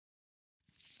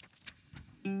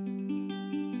Hello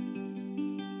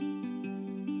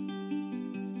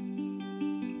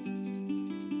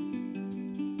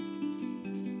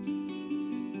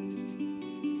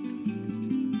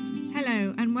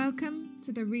and welcome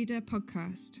to the Reader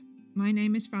podcast. My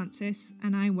name is Frances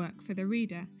and I work for the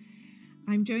Reader.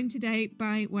 I'm joined today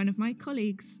by one of my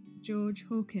colleagues, George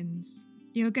Hawkins.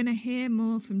 You're going to hear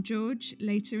more from George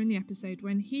later in the episode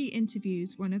when he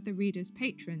interviews one of the Reader's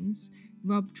patrons,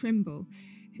 Rob Trimble,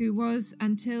 who was,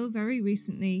 until very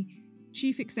recently,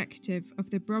 Chief Executive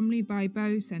of the Bromley by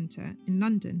Bow Centre in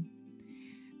London.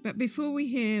 But before we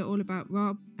hear all about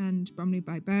Rob and Bromley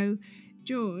by Bow,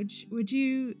 George, would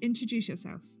you introduce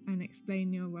yourself and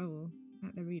explain your role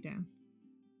at the Reader?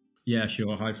 Yeah,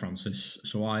 sure. Hi, Francis.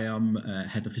 So I am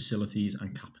Head of Facilities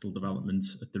and Capital Development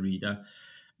at the Reader.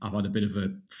 I've had a bit of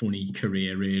a funny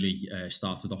career, really.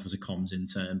 Started off as a comms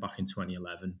intern back in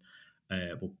 2011.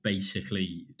 But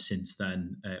basically, since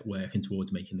then, working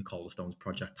towards making the Calderstones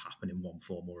project happen in one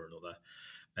form or another.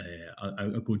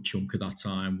 A good chunk of that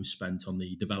time was spent on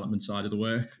the development side of the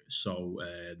work. So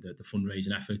the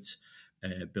fundraising effort,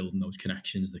 building those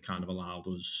connections that kind of allowed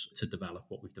us to develop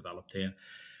what we've developed here.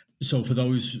 So for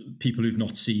those people who've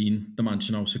not seen the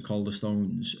Mansion House at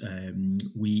Calderstones,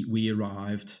 we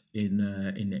arrived in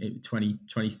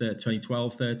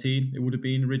 2012, 13, it would have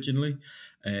been originally,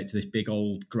 to this big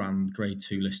old grand grade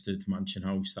 2 listed mansion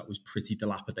house that was pretty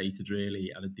dilapidated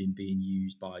really, and had been being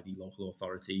used by the local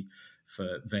authority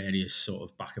for various sort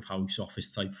of back of house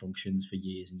office type functions for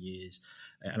years and years.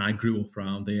 And I grew up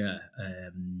around here,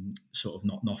 sort of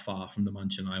not far from the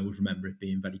mansion. I always remember it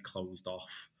being very closed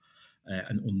off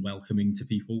and unwelcoming to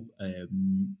people.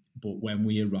 But when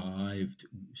we arrived,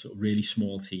 sort of really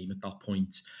small team at that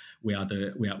point, we had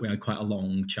quite a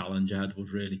long challenge ahead of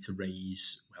us really to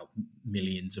raise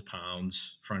millions of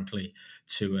pounds, frankly,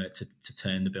 to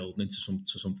turn the building into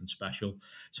something special.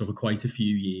 So for quite a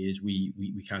few years,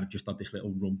 we kind of just had this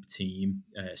little rump team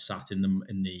sat in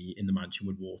the mansion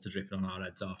with water dripping on our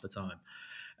heads half the time.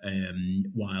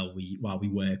 While we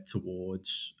work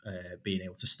towards being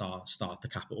able to start the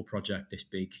capital project, this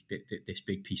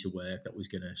big piece of work that was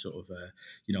going to sort of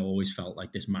always felt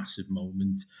like this massive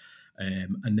moment.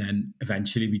 And then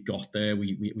eventually we got there.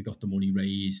 We got the money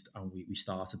raised, and we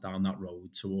started down that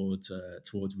road towards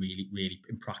really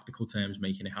in practical terms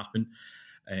making it happen.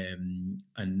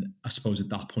 And I suppose at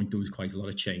that point there was quite a lot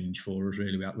of change for us.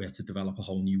 Really, we had to develop a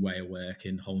whole new way of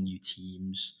working, whole new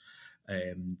teams.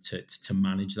 To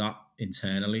manage that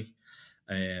internally,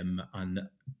 and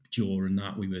during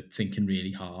that we were thinking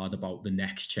really hard about the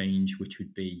next change, which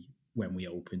would be when we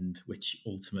opened, which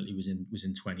ultimately was in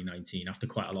 2019 after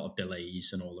quite a lot of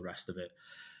delays and all the rest of it.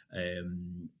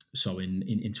 So in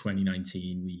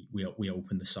 2019 we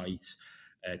opened the site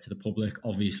to the public,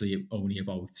 obviously only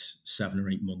about 7 or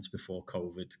 8 months before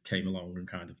COVID came along and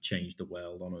kind of changed the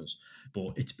world on us.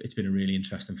 But it's been a really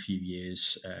interesting few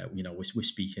years. We're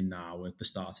speaking now at the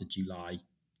start of July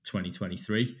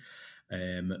 2023.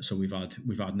 So we've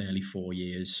had nearly 4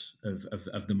 years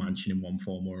of the mansion in one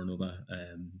form or another.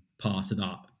 Part of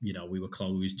that, we were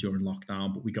closed during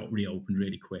lockdown, but we got reopened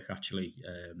really quick actually.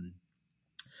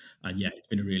 And yeah, it's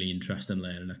been a really interesting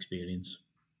learning experience.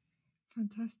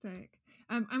 Fantastic.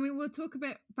 We'll talk a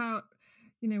bit about,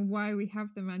 why we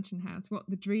have the Mansion House, what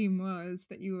the dream was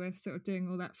that you were sort of doing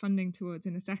all that funding towards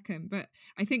in a second. But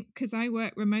I think because I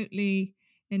work remotely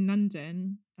in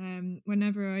London,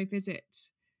 whenever I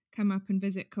come up and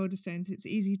visit Calderstones, it's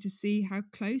easy to see how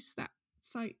close that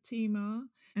site team are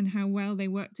and how well they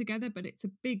work together. But it's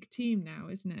a big team now,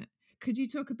 isn't it? Could you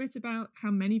talk a bit about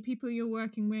how many people you're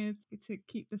working with to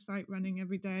keep the site running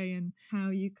every day and how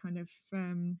you kind of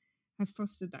have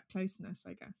fostered that closeness,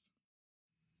 I guess?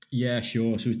 Yeah,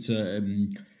 sure. So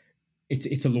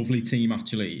it's a lovely team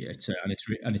actually.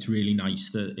 It's really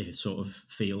nice that it sort of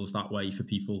feels that way for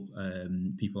people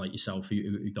like yourself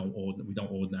who don't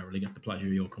ordinarily get the pleasure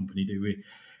of your company, do we?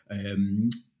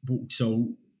 But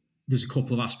so there's a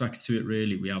couple of aspects to it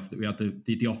really. We have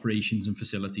the operations and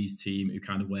facilities team who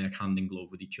kind of work hand in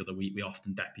glove with each other. We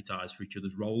often deputise for each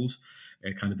other's roles.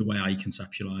 Kind of the way I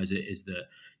conceptualise it is that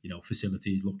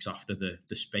facilities looks after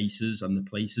the spaces and the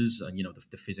places and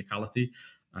the physicality,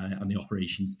 and the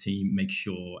operations team makes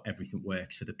sure everything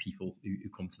works for the people who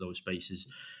come to those spaces.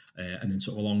 And then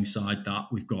sort of alongside that,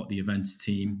 we've got the events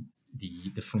team,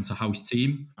 the front of house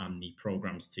team, and the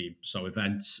programs team. So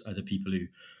events are the people who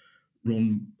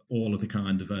run all of the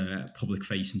kind of public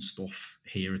facing stuff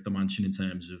here at the mansion in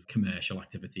terms of commercial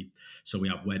activity. So we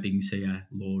have weddings here.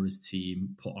 Laura's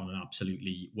team put on an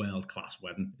absolutely world class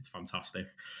wedding. It's fantastic.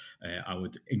 I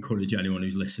would encourage anyone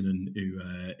who's listening who,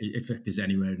 if there's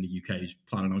anywhere in the UK who's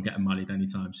planning on getting married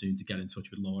anytime soon, to get in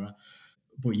touch with Laura.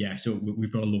 But yeah, so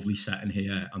we've got a lovely setting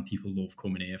here, and people love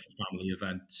coming here for family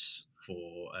events,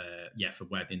 for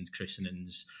weddings,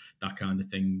 christenings, that kind of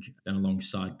thing. Then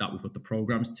alongside that, we've got the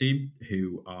programs team,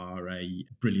 who are a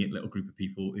brilliant little group of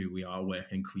people who we are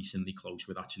working increasingly close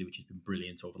with, actually, which has been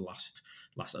brilliant over the last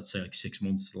I'd say like 6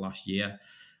 months to the last year.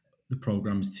 The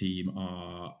programs team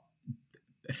are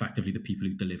effectively the people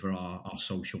who deliver our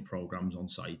social programs on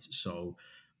site. So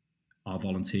our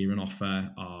volunteering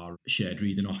offer, our shared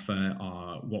reading offer,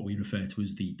 are what we refer to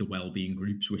as the wellbeing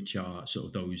groups, which are sort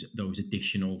of those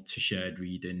additional to shared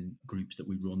reading groups that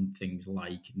we run, things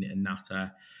like Knit and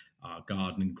Natter, our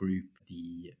gardening group,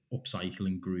 the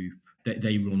upcycling group.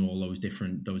 They run all those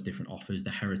different offers. The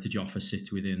heritage offer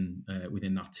sits within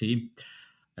that team.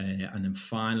 And then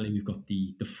finally, we've got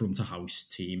the front of house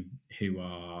team, who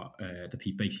are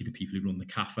basically the people who run the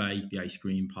cafe, the ice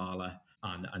cream parlour,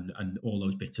 and all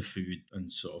those bits of food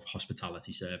and sort of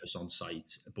hospitality service on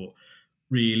site. But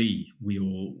really,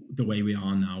 the way we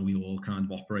are now, we all kind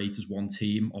of operate as one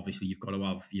team. Obviously, you've got to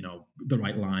have, the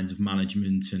right lines of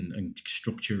management and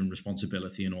structure and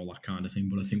responsibility and all that kind of thing.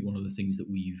 But I think one of the things that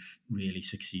we've really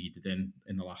succeeded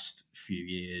in the last few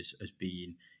years has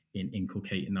been in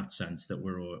inculcating that sense that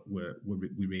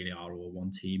we really are all one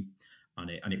team,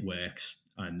 and it works.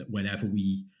 And whenever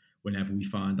we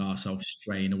find ourselves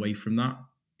straying away from that,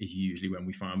 is usually when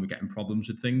we find we're getting problems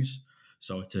with things.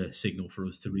 So it's a signal for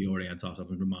us to reorient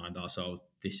ourselves and remind ourselves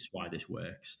this is why this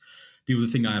works. The other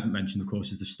thing I haven't mentioned, of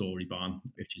course, is the Story Barn,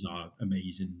 which is our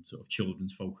amazing sort of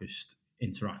children's focused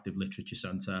interactive literature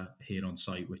centre here on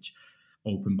site, which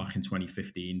opened back in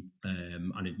 2015,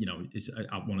 and it, is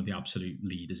one of the absolute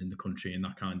leaders in the country in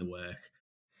that kind of work.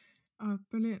 Oh,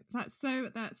 brilliant! That's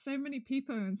so many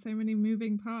people and so many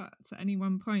moving parts at any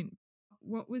one point.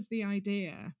 What was the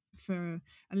idea for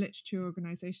a literature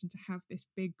organisation to have this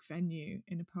big venue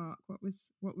in a park?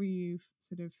 What were you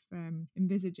sort of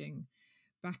envisaging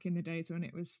back in the days when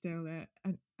it was still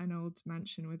an old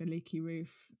mansion with a leaky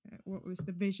roof? What was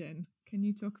the vision? Can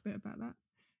you talk a bit about that?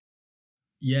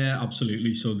 Yeah,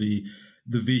 absolutely. So the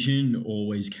vision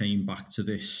always came back to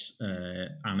this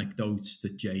anecdote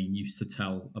that Jane used to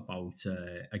tell about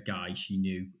a guy she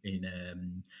knew in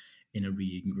a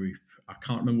reading group. I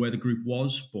can't remember where the group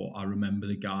was, but I remember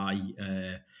the guy.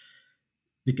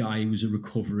 The guy was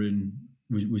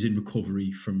was in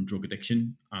recovery from drug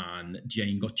addiction, and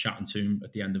Jane got chatting to him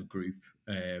at the end of the group.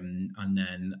 And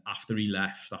then after he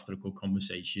left, after a good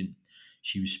conversation,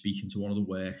 she was speaking to one of the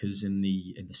workers in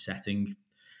the setting,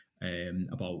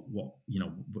 about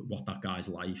what that guy's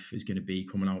life is going to be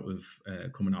coming out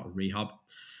of rehab,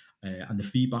 and the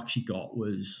feedback she got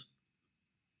was,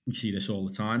 we see this all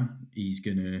the time. He's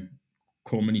going to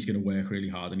come and he's going to work really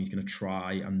hard and he's going to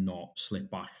try and not slip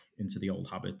back into the old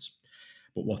habits.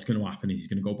 But what's going to happen is he's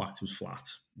going to go back to his flat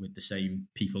with the same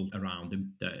people around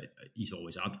him that he's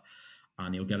always had,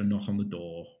 and he'll get a knock on the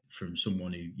door from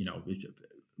someone who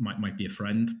might be a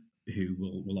friend who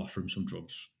will offer him some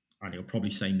drugs. And he'll probably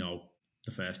say no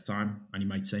the first time, and he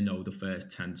might say no the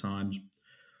first 10 times.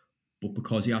 But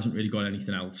because he hasn't really got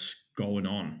anything else going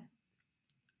on,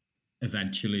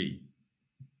 eventually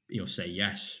he'll say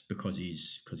yes because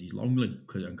he's lonely,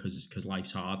 because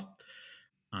life's hard.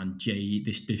 And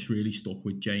this really stuck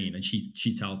with Jane, and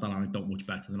she tells that anecdote much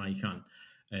better than I can.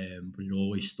 But it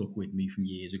always stuck with me from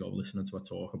years ago, listening to her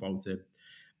talk about it.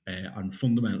 And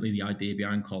fundamentally, the idea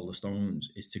behind Calderstones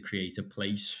is to create a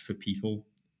place for people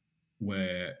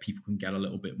where people can get a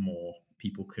little bit more.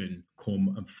 People can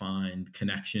come and find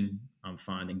connection and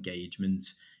find engagement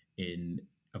in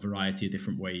a variety of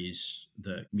different ways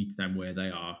that meet them where they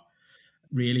are.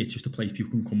 Really, it's just a place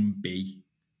people can come and be.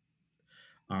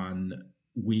 And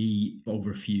we,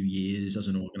 over a few years as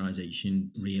an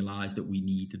organisation, realised that we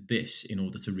needed this in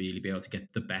order to really be able to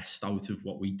get the best out of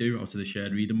what we do, out of the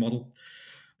shared reading model.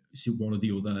 So one of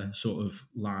the other sort of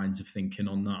lines of thinking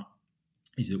on that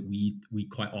is that we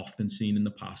quite often seen in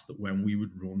the past that when we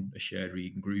would run a shared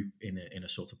reading group in a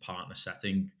sort of partner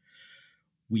setting,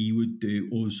 we would do,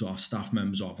 us, our staff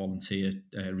members, our volunteer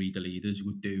reader leaders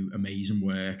would do amazing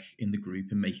work in the group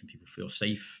and making people feel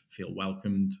safe, feel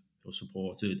welcomed, feel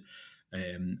supported,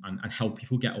 and help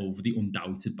people get over the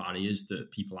undoubted barriers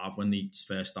that people have when they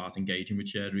first start engaging with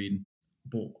shared reading.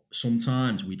 But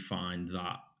sometimes we'd find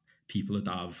that people would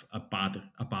have a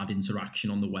bad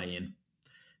interaction on the way in.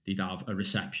 They'd have a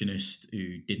receptionist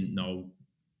who didn't know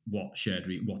what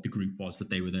what the group was that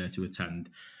they were there to attend,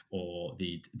 or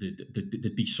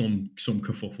there'd be some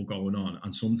kerfuffle going on,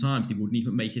 and sometimes they wouldn't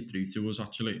even make it through to us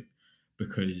actually,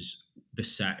 because the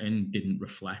setting didn't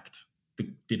reflect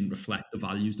the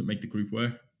values that make the group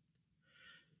work.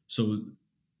 So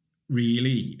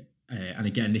really, and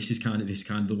again, this is kind of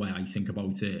the way I think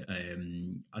about it.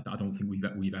 I don't think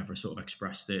we've ever sort of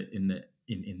expressed it in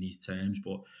these terms,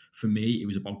 but for me, it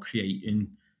was about creating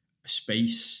a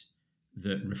space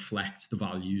that reflects the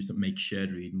values that make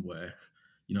shared reading work.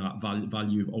 You know, that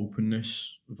value of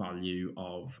openness, value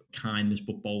of kindness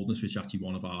but boldness, which is actually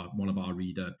one of our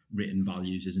reader written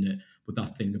values, isn't it? But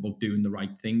that thing about doing the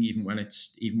right thing, even when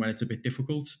it's a bit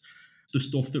difficult, the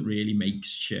stuff that really makes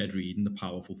shared reading the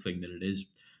powerful thing that it is.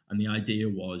 And the idea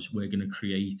was, we're going to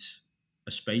create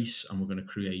a space, and we're going to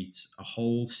create a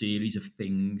whole series of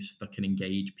things that can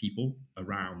engage people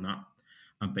around that.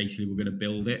 And basically, we're going to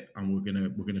build it, and we're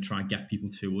going to try and get people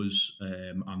to us.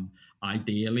 And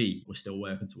ideally, we're still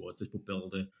working towards this, but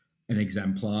build an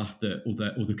exemplar that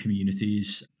other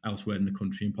communities elsewhere in the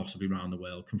country and possibly around the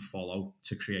world can follow,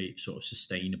 to create sort of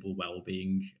sustainable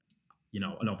well-being.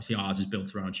 And obviously ours is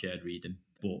built around shared reading,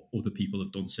 but other people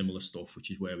have done similar stuff,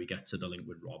 which is where we get to the link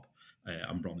with Rob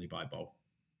and Bromley by Bow.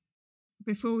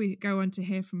 Before we go on to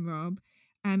hear from Rob,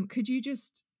 could you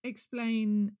just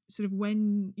explain sort of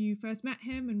when you first met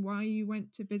him and why you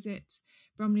went to visit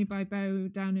Bromley by Bow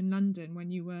down in London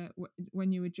when you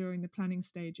were during the planning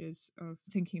stages of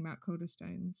thinking about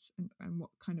Calderstones, and what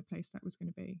kind of place that was going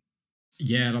to be?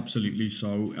 Yeah, absolutely.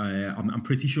 So I'm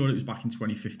pretty sure it was back in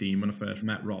 2015 when I first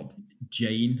met Rob.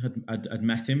 Jane had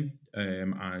met him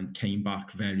and came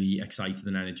back very excited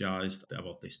and energised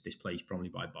about this place, Bromley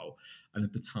by Bow. And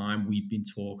at the time, we'd been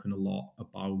talking a lot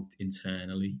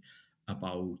internally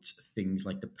about things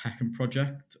like the Peckham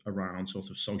Project, around sort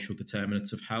of social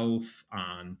determinants of health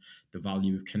and the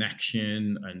value of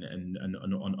connection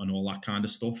and all that kind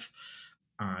of stuff.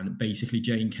 And basically,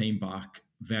 Jane came back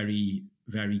very,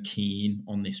 very keen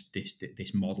on this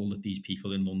model that these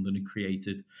people in London had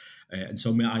created. And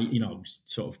so I,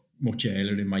 sort of much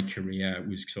earlier in my career,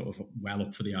 was sort of well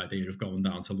up for the idea of going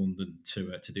down to London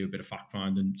to do a bit of fact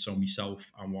finding. So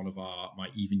myself and one of my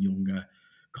even younger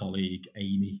colleague,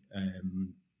 Amy,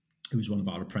 who was one of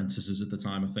our apprentices at the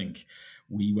time, I think,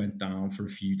 we went down for a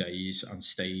few days and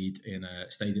stayed in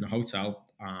a hotel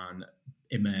and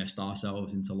immersed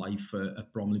ourselves into life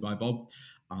at Bromley by Bow.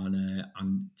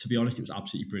 And to be honest, it was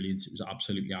absolutely brilliant. It was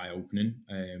absolutely eye-opening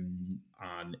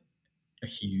and a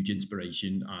huge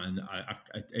inspiration. And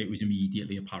it was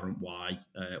immediately apparent why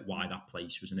that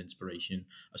place was an inspiration,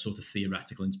 a sort of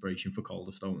theoretical inspiration for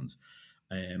Calderstones.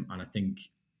 And I think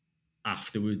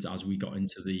afterwards, as we got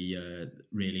into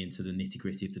really into the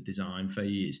nitty-gritty of the design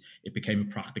phase, it became a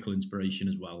practical inspiration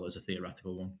as well as a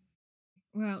theoretical one.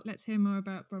 Well, let's hear more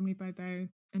about Bromley by Bow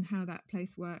and how that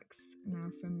place works now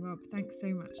from Rob. Thanks so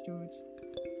much, George.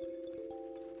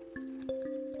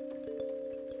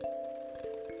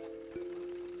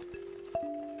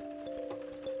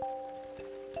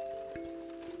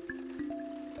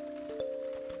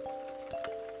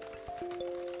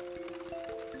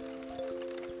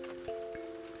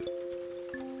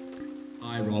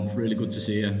 Hi, Rob. Really good to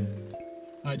see you.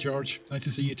 Hi, George. Nice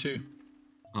to see you too.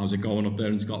 How's it going up there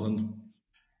in Scotland?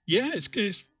 Yeah, it's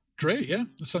great. Yeah,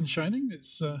 the sun's shining.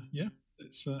 It's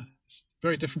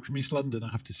very different from East London, I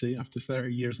have to say, after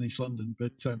 30 years in East London.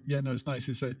 But it's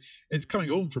nice. It's coming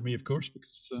home for me, of course,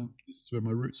 because this is where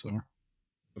my roots are.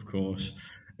 Of course.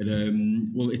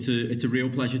 And, well, it's a real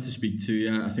pleasure to speak to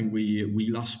you. I think we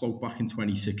last spoke back in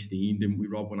 2016, didn't we,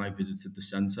 Rob, when I visited the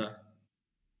centre?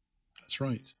 That's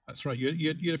right. You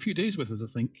had a few days with us, I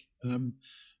think.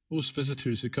 Most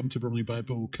visitors who come to Bromley by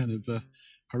Bow kind of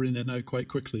are in and out quite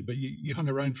quickly, but you hung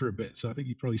around for a bit, so I think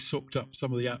you probably soaked up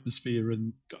some of the atmosphere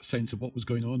and got a sense of what was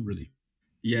going on, really.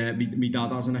 Yeah, me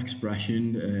dad has an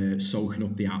expression, soaking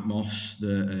up the atmos,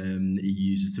 that he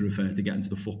uses to refer to getting to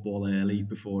the football early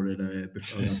before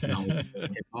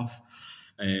kick off.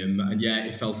 And yeah,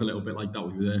 it felt a little bit like that.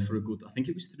 We were there for I think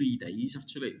it was 3 days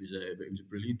actually. It was a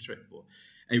brilliant trip. But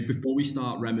before we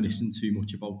start reminiscing too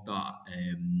much about that,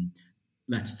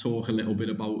 let's talk a little bit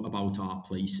about our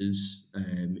places.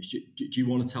 Do you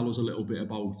want to tell us a little bit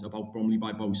about Bromley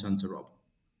by Bow Centre, Rob?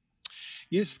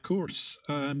 Yes, of course.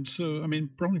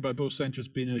 Bromley by Bow Centre has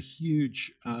been a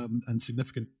huge and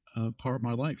significant part of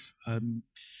my life.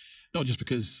 Not just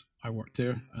because I worked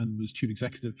there and was chief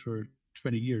executive for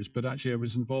 20 years, but actually I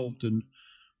was involved in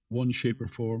one shape or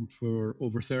form for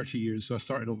over 30 years. So I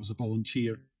started off as a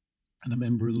volunteer and a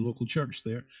member of the local church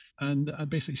there, and I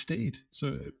basically stayed. So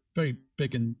a very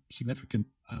big and significant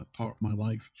part of my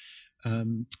life.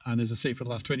 And as I say, for the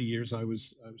last 20 years, I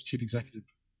was chief executive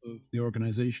of the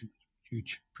organisation.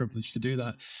 Huge privilege to do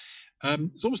that.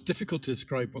 It's almost difficult to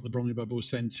describe what the Bromley by Bow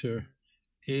Centre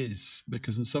is,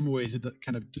 because in some ways it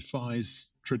kind of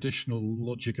defies traditional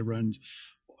logic around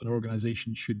what an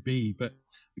organisation should be. But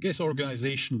I guess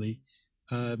organisationally,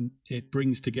 it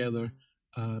brings together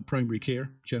primary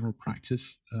care, general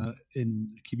practice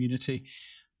in the community,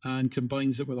 and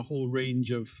combines it with a whole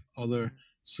range of other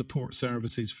support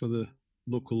services for the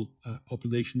local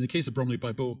population. In the case of Bromley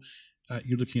by Bow,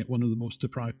 you're looking at one of the most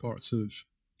deprived parts of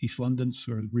East London,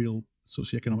 so real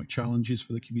socioeconomic challenges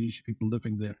for the community people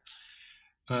living there.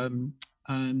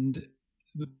 And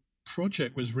the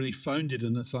project was really founded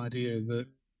in this idea that,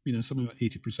 something like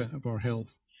 80% of our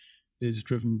health is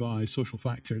driven by social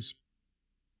factors.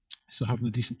 So having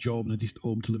a decent job and a decent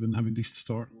home to live in, having a decent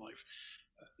start in life,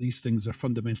 these things are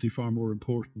fundamentally far more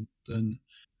important than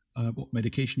what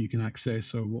medication you can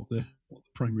access or what the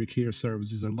primary care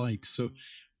services are like. So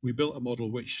we built a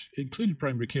model which included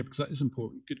primary care because that is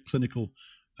important. Good clinical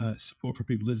support for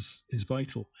people is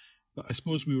vital. But I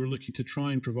suppose we were looking to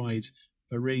try and provide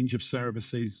a range of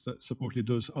services that supported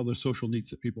those other social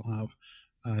needs that people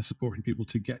have, supporting people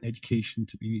to get education,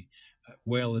 to be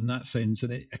well in that sense,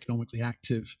 and economically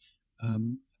active,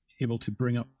 able to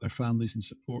bring up their families and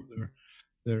support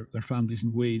their families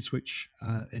in ways which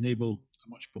enable a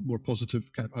much more positive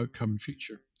kind of outcome and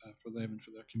future for them and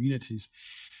for their communities.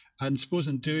 And I suppose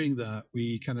in doing that,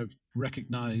 we kind of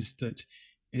recognized that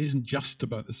it isn't just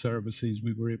about the services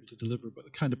we were able to deliver, but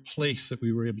the kind of place that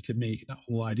we were able to make, that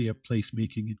whole idea of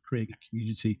placemaking and creating a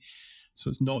community. So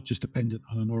it's not just dependent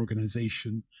on an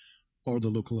organization or the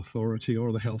local authority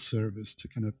or the health service to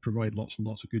kind of provide lots and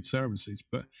lots of good services,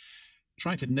 but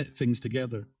trying to knit things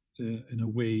together in a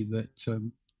way that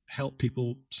help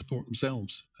people support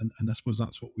themselves. And I suppose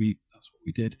that's what we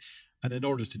did. And in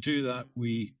order to do that,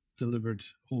 we delivered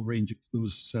a whole range of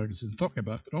those services I'm talking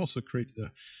about, but also created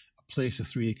a place, a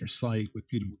 3-acre site with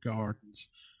beautiful gardens,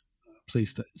 a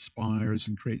place that inspires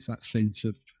and creates that sense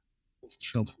of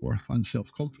self-worth and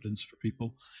self-confidence for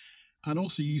people. And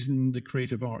also using the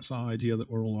creative arts idea that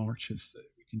we're all artists, that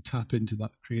we can tap into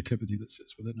that creativity that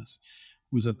sits within us,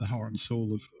 was at the heart and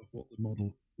soul of what the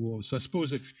model was. So I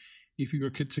suppose if you were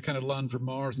to kind of land from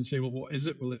Mars and say, well, what is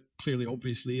it? Well, it clearly,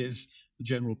 obviously, is the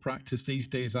general practice these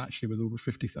days, actually, with over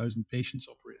 50,000 patients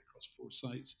operating across 4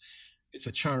 sites. It's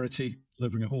a charity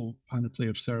delivering a whole panoply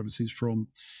of services from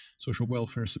social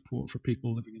welfare support for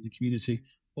people living in the community,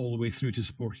 all the way through to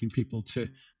supporting people to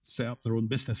set up their own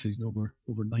businesses. And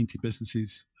over 90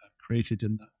 businesses created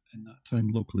in that time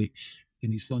locally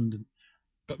in East London.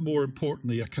 But more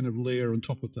importantly, a kind of layer on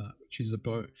top of that, which is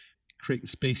about creating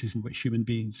spaces in which human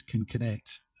beings can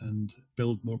connect and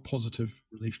build more positive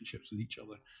relationships with each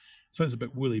other. Sounds a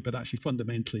bit woolly, but actually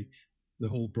fundamentally, the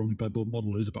whole Bromley by Bow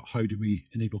model is about how do we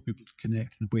enable people to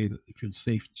connect in a way that they feel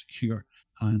safe and secure,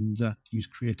 and use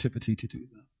creativity to do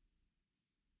that.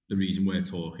 The reason we're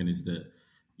talking is that,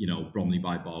 Bromley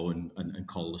by Bow and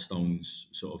Calderstones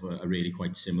sort of are really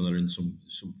quite similar in some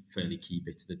fairly key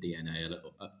bits of the DNA,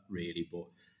 really. But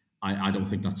I don't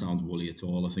think that sounds woolly at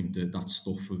all. I think that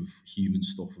stuff of human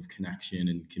stuff of connection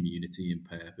and community and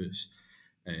purpose,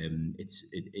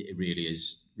 it really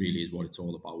is what it's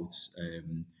all about.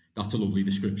 That's a lovely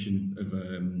description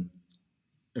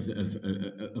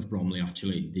of Bromley.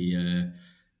 Actually, the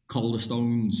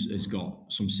Calderstones has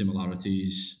got some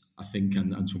similarities, I think,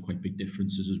 and some quite big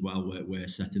differences as well. We're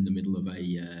set in the middle of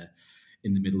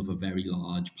a very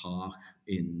large park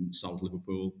in South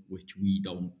Liverpool, which we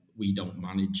don't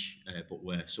manage, but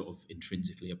we're sort of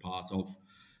intrinsically a part of.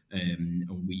 And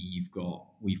we've got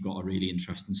a really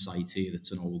interesting site here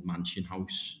that's an old mansion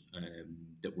house,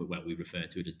 that we refer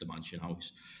to it as the mansion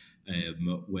house,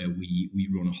 where we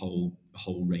run a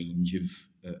whole range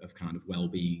of kind of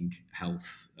well-being,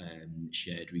 health,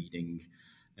 shared reading,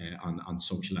 and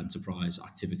social enterprise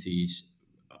activities,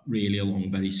 really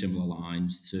along very similar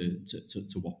lines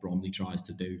to what Bromley tries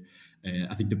to do.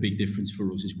 I think the big difference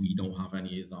for us is we don't have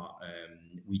any of that.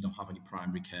 We don't have any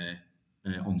primary care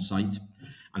on site,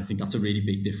 and I think that's a really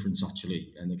big difference,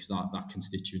 actually, and because that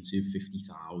constituency of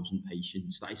 50,000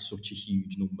 patients, that is such a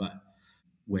huge number.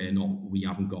 We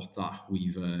haven't got that.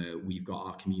 We've got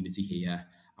our community here,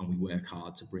 and we work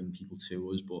hard to bring people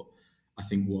to us. But I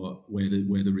think where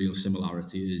the real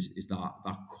similarity is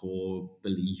that core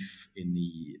belief in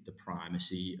the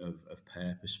primacy of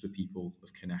purpose for people,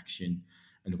 of connection,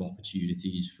 and of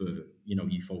opportunities for,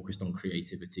 you focused on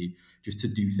creativity, just to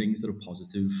do things that are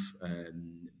positive,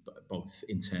 both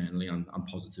internally and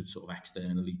positive sort of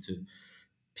externally, to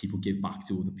people give back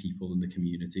to other people in the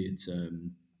community.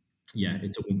 yeah,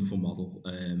 it's a wonderful model.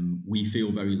 We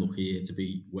feel very lucky here to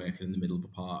be working in the middle of a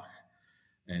park.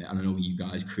 And I know you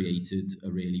guys created a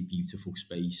really beautiful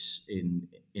space in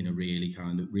a really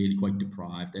really quite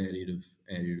deprived area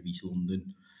of East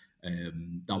London.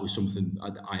 That was something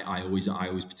I always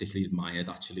particularly admired,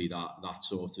 actually, that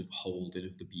sort of holding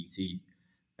of the beauty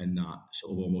and that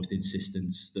sort of almost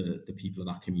insistence that the people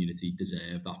of that community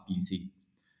deserve that beauty.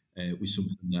 Was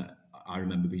something that I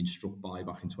remember being struck by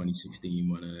back in 2016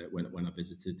 when I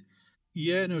visited.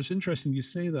 Yeah, no, it's interesting you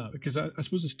say that, because I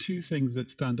suppose there's two things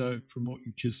that stand out from what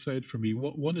you just said for me.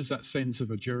 One is that sense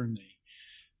of a journey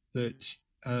that,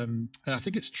 and I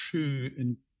think it's true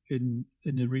in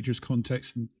the Reader's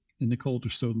context and in the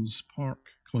Calderstones Park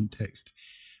context,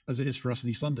 as it is for us in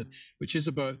East London, which is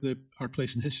about our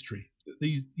place in history.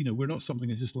 These, we're not something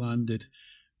that's just landed.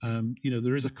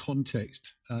 There is a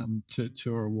context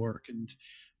to our work, and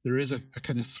there is a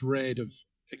kind of thread of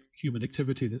human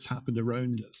activity that's happened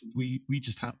around us. And we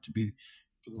just happen to be,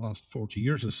 for the last 40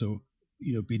 years or so,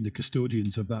 being the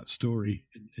custodians of that story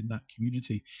in that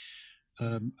community.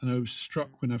 And I was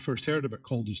struck when I first heard about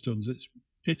Calderstones,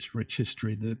 its rich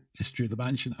history, the history of the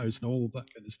mansion house and all of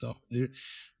that kind of stuff.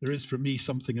 There is, for me,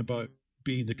 something about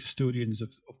being the custodians of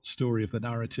the story, of the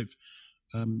narrative,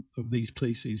 of these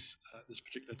places at this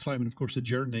particular time. And of course, the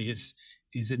journey is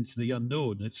into the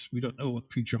unknown. We don't know what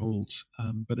the future holds,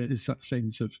 but it is that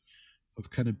sense of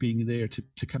kind of being there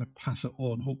to kind of pass it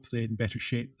on, hopefully in better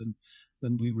shape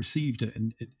than we received it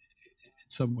in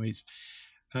some ways.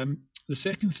 The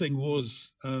second thing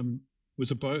was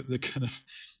about the kind of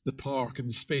the park and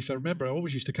the space. I remember I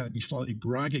always used to kind of be slightly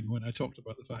bragging when I talked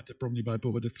about the fact that Bromley by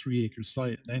Bow had a 3-acre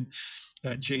site, and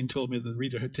then Jane told me that the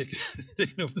Reader had taken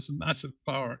over this massive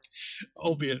park,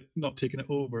 albeit not taken it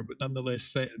over, but nonetheless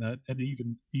set in an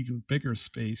even bigger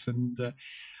space. And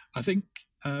I think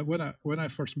when I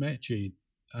first met Jane,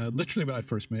 literally when I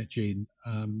first met Jane,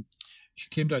 she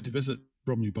came down to visit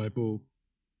Bromley by Bow.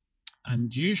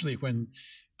 And usually when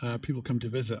people come to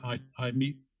visit, I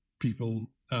meet people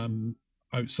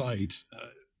outside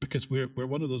because we're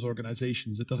one of those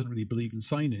organisations that doesn't really believe in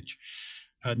signage.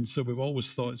 And so we've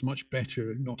always thought it's much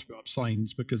better not to put up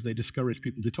signs because they discourage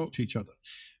people to talk to each other.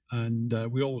 And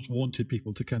we always wanted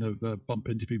people to kind of bump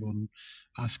into people and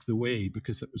ask the way,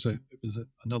 because it was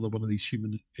another one of these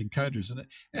human encounters. And it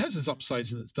has its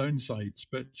upsides and its downsides.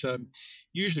 But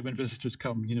usually when visitors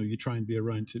come, you try and be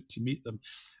around to meet them.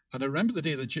 And I remember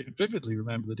vividly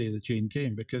remember the day that Jane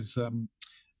came, because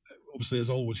obviously,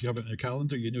 as always, you have it in your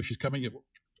calendar. She's coming at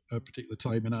a particular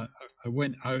time. And I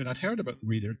went out, and I'd heard about the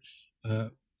Reader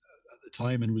at the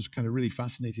time and was kind of really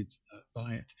fascinated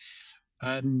by it.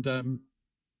 And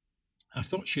I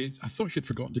thought she'd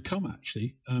forgotten to come,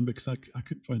 actually, because I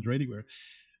couldn't find her anywhere.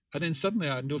 And then suddenly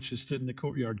I noticed in the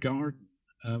courtyard garden,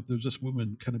 there was this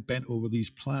woman kind of bent over these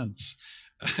plants,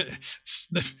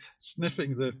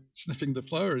 sniffing the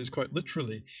flowers, quite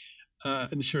literally.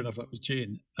 And sure enough, that was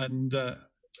Jane. And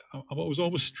I was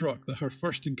always struck that her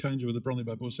first encounter with the Bromley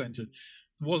by Bow Centre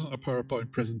wasn't a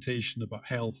PowerPoint presentation about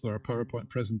health or a PowerPoint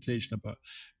presentation about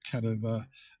kind of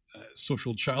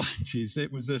social challenges.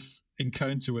 It was this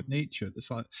encounter with nature,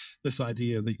 this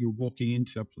idea that you're walking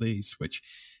into a place which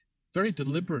very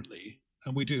deliberately,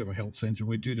 and we do have a health centre, and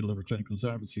we do deliver clinical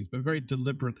services, but very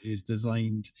deliberately is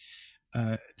designed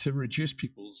to reduce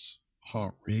people's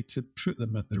heart rate, to put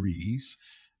them at their ease.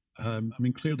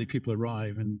 Clearly people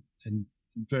arrive in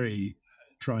very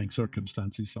trying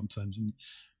circumstances sometimes, and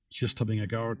just having a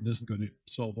garden isn't going to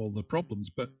solve all the problems.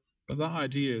 But that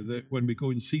idea that when we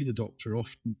go and see the doctor,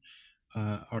 often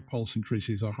our pulse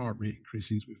increases, our heart rate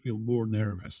increases, we feel more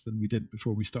nervous than we did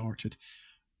before we started.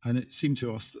 And it seemed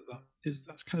to us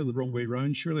that's kind of the wrong way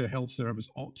around. Surely a health service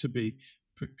ought to be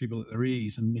putting people at their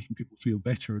ease and making people feel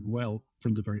better and well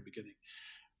from the very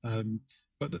beginning.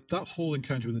 But that whole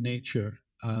encounter with the nature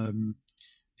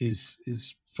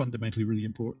is fundamentally really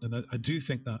important. And I do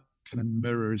think that kind of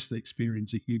mirrors the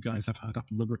experience that you guys have had up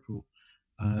in Liverpool,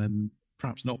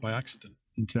 perhaps not by accident,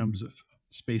 in terms of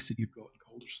the space that you've got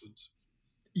in Calderstones.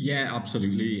 Yeah,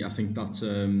 absolutely. I think that's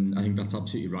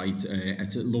absolutely right.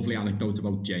 It's a lovely anecdote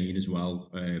about Jane as well.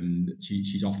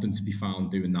 She's often to be found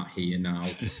doing that here now.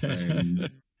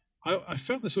 I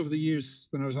felt this over the years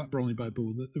when I was at Bromley by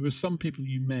Bow, that there were some people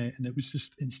you met and it was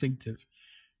just instinctive.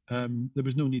 There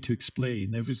was no need to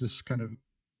explain. There was this kind of,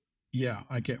 yeah,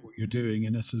 I get what you're doing,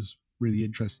 and this is really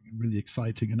interesting and really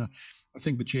exciting. And I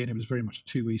think with Jane, it was very much a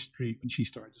two-way street. When she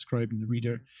started describing the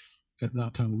Reader, at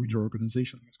that time, the Reader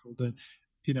organization, I think it's called then,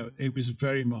 it was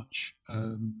very much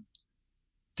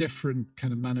different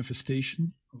kind of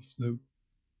manifestation of the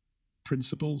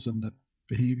principles and the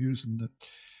behaviors and the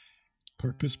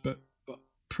purpose, but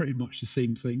pretty much the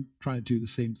same thing, trying to do the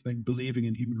same thing, believing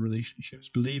in human relationships,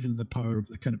 believing in the power of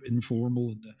the kind of informal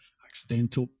and the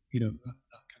accidental, that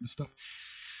kind of stuff.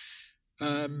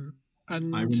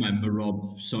 And I remember,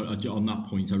 Rob, so on that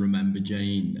point, I remember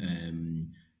Jane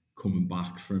coming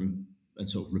back from and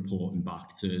sort of reporting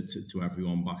back to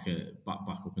everyone back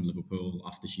up in Liverpool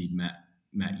after she'd met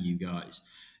you guys.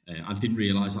 I didn't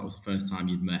realise that was the first time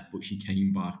you'd met, but she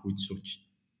came back with such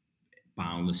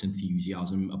boundless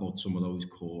enthusiasm about some of those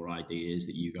core ideas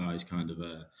that you guys kind of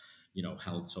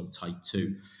held so tight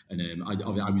to. And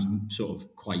I was sort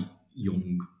of quite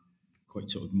young, quite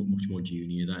sort of much more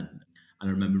junior then, and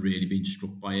I remember really being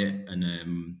struck by it.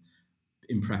 And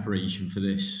in preparation for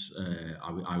this,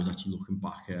 I was actually looking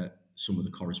back at some of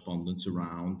the correspondence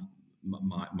around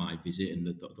my visit and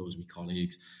those of my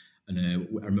colleagues. And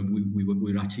I remember we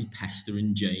were actually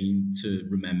pestering Jane to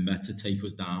remember to take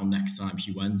us down next time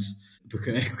she went,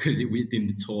 because we'd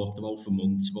been talked about for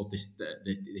months about this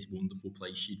wonderful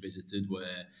place she'd visited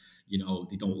where,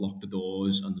 they don't lock the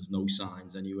doors and there's no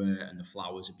signs anywhere and the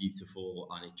flowers are beautiful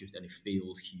and it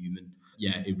feels human.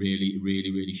 Yeah, it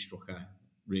really struck her.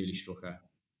 Really struck her.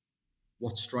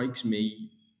 What strikes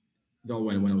me, though,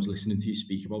 when I was listening to you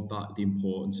speak about that, the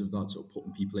importance of that, sort of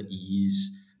putting people at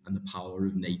ease and the power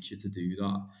of nature to do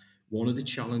that. One of the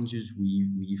challenges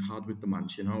we've had with the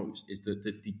Mansion House is that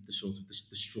the sort of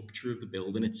the structure of the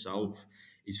building itself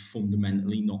is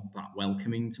fundamentally not that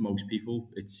welcoming to most people.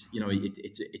 It's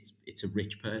it's a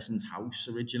rich person's house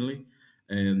originally,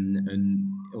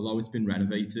 and although it's been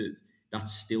renovated,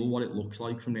 that's still what it looks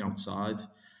like from the outside.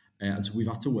 And so we've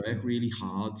had to work really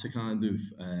hard to kind of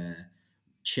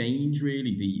change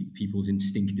really the people's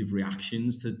instinctive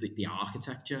reactions to the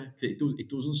architecture. It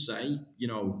doesn't say,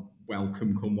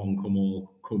 welcome, come one, come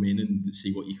all, come in and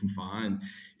see what you can find.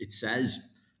 It says,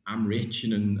 I'm rich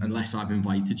and unless I've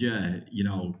invited you,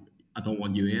 I don't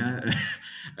want you here.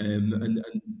 And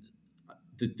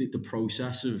the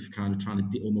process of kind of trying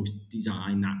to almost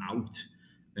design that out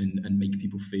and make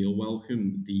people feel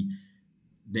welcome,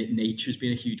 nature's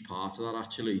been a huge part of that.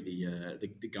 Actually,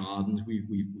 the gardens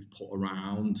we've put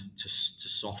around to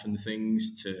soften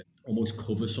things, to almost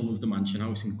cover some of the Mansion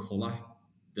House in colour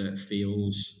that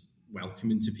feels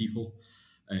welcoming to people.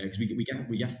 Because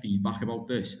we get feedback about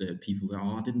this, that people go,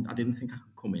 oh, I didn't think I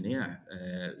could come in here.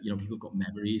 People have got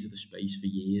memories of the space for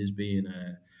years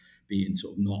being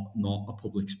sort of not a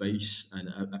public space and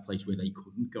a place where they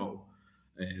couldn't go.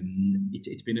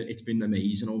 It's been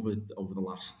amazing over the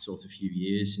last sort of few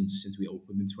years since we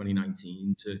opened in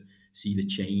 2019 to see the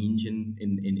change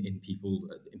in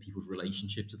people's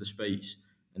relationship to the space,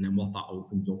 and then what that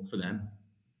opens up for them.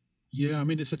 Yeah, I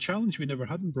mean, it's a challenge we never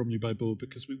had in Bromley by Bow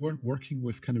because we weren't working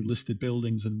with kind of listed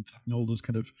buildings and all those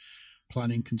kind of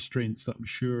planning constraints that I'm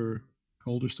sure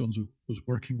Calderstones was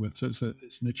working with. So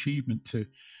it's an achievement to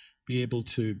be able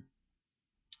to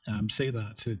say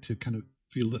that, to kind of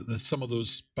feel that some of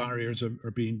those barriers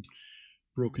are being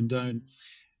broken down.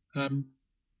 I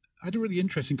had a really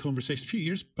interesting conversation a few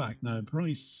years back now,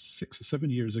 probably 6 or 7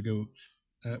 years ago,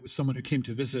 with someone who came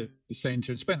to visit the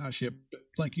centre and spent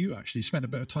like you actually, spent a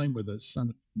bit of time with us, and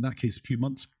in that case, a few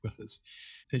months with us.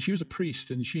 And she was a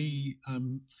priest, and she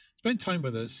spent time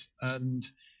with us. And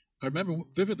I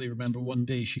vividly remember one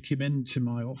day she came into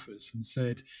my office and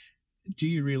said, do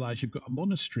you realise you've got a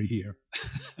monastery here?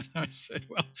 I said,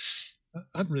 well, that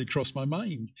hadn't really crossed my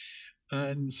mind.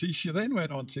 And so she then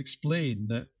went on to explain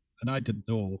that, and I didn't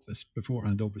know all of this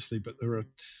beforehand, obviously, but there are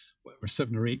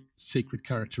 7 or 8 sacred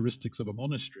characteristics of a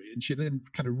monastery. And she then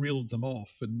kind of reeled them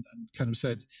off and kind of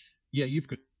said, yeah, you've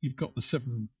got the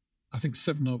 7, I think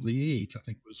 7 of the 8, I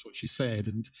think was what she said.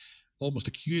 And almost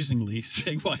accusingly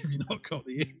saying, why have you not got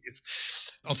the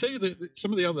 8th? I'll tell you that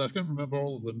some of the other, I can't remember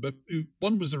all of them, but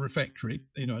one was a refectory,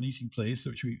 an eating place,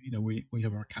 which we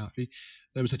have our cafe.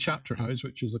 There was a chapter house,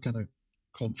 which is a kind of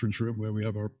conference room where we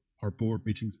have our board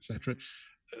meetings, etc.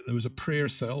 There was a prayer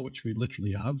cell, which we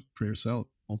literally have, prayer cell,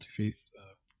 multi-faith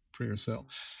prayer cell.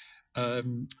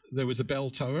 There was a bell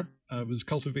tower, there was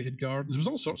cultivated gardens, there was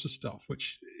all sorts of stuff,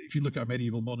 which if you look at a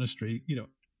medieval monastery,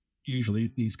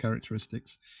 usually these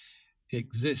characteristics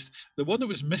exist. The one that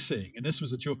was missing, and this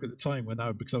was a joke at the time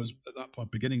because I was at that point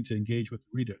beginning to engage with the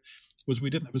reader, was we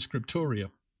didn't have a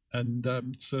scriptorium. And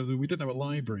so we didn't have a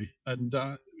library, and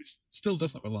it still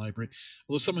doesn't have a library,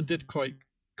 although someone did quite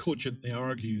cogently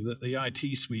argue that the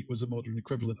IT suite was a modern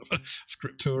equivalent of a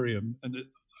scriptorium, and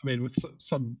with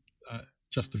some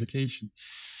justification.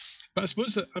 But I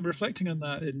suppose that I'm reflecting on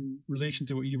that in relation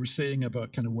to what you were saying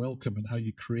about kind of welcome and how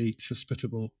you create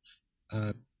hospitable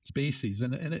spaces.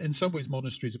 And in some ways,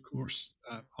 monasteries, of course,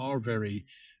 are very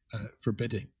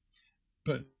forbidding.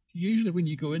 But usually when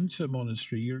you go into a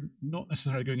monastery, you're not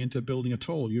necessarily going into a building at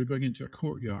all. You're going into a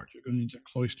courtyard, you're going into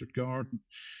a cloistered garden,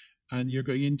 and you're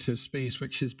going into a space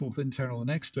which is both internal and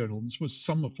external. And this was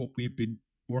some of what we've been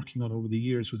working on over the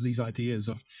years, was these ideas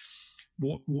of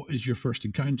what is your first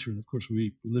encounter. And of course,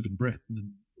 we live in Britain,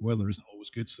 and the weather isn't always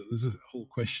good. So there's a whole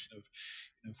question of,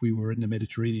 if we were in the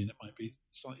Mediterranean, it might be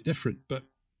slightly different. But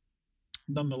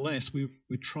nonetheless, we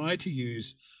try to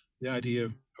use the idea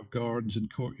of gardens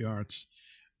and courtyards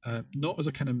not as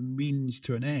a kind of means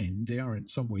to an end. They are in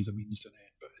some ways a means to an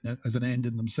end, but as an end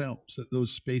in themselves, that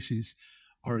those spaces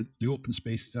are, the open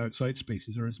spaces, outside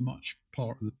spaces, are as much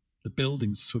part of the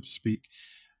buildings, so to speak,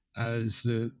 as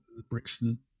the bricks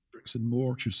and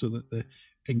mortar, so that the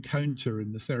encounter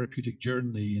and the therapeutic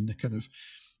journey and the kind of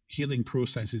healing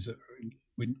processes that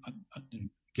are,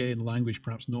 again, language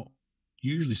perhaps not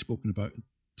usually spoken about in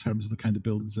terms of the kind of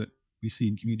buildings that we see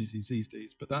in communities these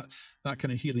days, but that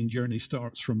kind of healing journey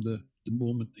starts from the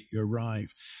moment that you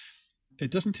arrive.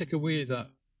 It doesn't take away that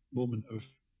moment of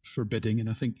forbidding, and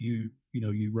I think you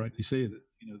rightly say that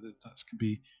that can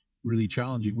be really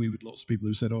challenging. We with lots of people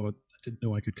who said, "Oh, I didn't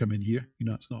know I could come in here."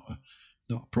 It's not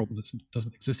a problem that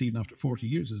doesn't exist even after 40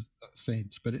 years, is that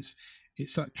sense. But it's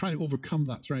that trying to overcome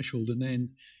that threshold, and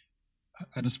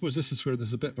I suppose this is where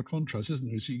there's a bit of a contrast, isn't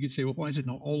there? So you could say, well, why is it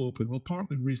not all open? Well, part of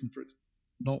the reason for it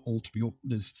not all to be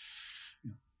open is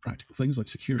practical things like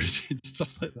security and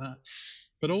stuff like that,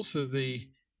 but also the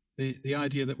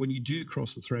idea that when you do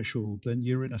cross the threshold, then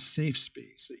you're in a safe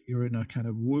space, that you're in a kind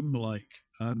of womb-like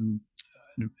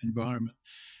environment.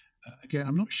 Again,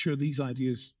 I'm not sure these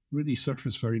ideas really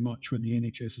surface very much when the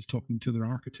NHS is talking to their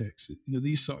architects.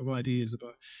 These sort of ideas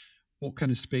about what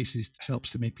kind of spaces helps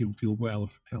to make people feel well,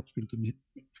 helps people to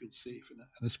feel safe, and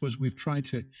I suppose we've tried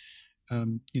to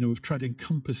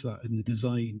encompass that in the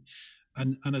design.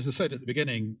 And as I said at the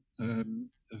beginning of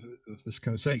this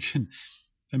kind of section,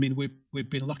 I mean, we've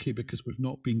been lucky because we've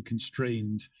not been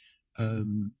constrained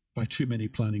by too many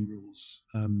planning rules.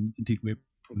 Indeed, we've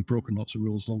probably broken lots of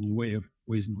rules along the way of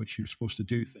ways in which you're supposed to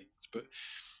do things.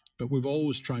 But we've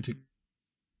always tried to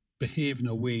behave in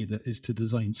a way that is to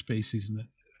design spaces in a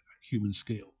human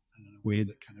scale, and in a way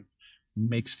that kind of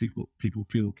makes people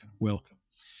feel kind of welcome.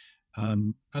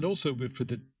 And also we've put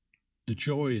the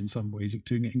joy in some ways of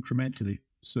doing it incrementally.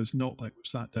 So it's not like we've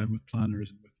sat down with planners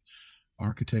and with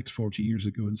architects 40 years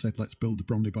ago and said, let's build the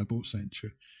Bromley by Boat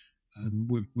Centre.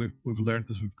 We've learned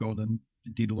as we've gone, and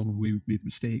indeed along the way we've made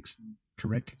mistakes and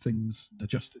corrected things and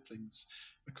adjusted things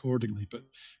accordingly. But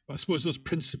I suppose those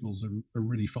principles are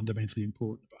really fundamentally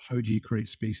important about how do you create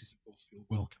spaces that both feel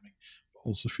welcoming but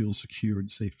also feel secure and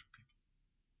safe for people.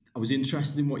 I was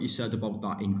interested in what you said about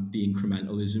that, the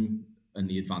incrementalism and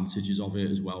the advantages of it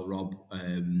as well, Rob.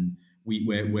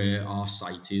 Where our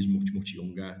site is much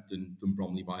younger than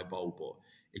Bromley by Bow, but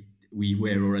we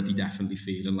were already definitely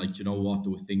feeling like, you know what,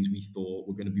 there were things we thought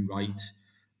were going to be right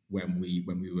when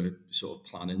we were sort of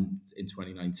planning in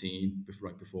 2019,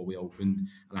 right before we opened,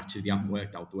 and actually they haven't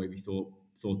worked out the way we thought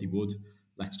they would.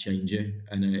 Let's change it,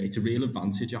 and it's a real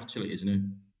advantage, actually, isn't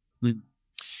it?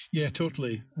 Yeah,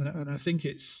 totally, and I think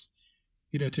it's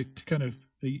to kind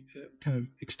of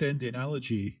extend the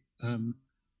analogy.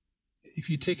 If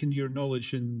you'd taken your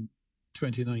knowledge in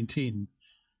 2019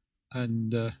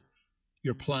 and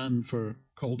your plan for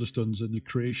Calderstones and the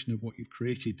creation of what you've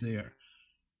created there,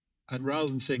 and rather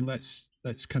than saying let's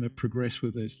kind of progress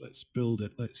with this, let's build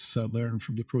it, let's learn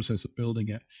from the process of building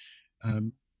it,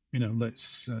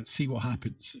 let's see what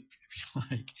happens, if you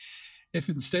like. If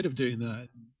instead of doing that,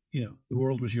 the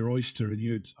world was your oyster and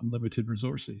you had unlimited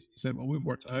resources, you said, well, we've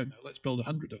worked out now, let's build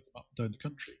 100 of them up and down the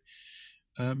country.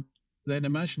 Then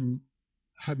imagine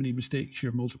how many mistakes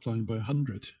you're multiplying by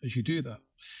 100 as you do that.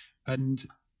 And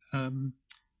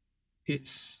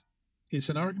it's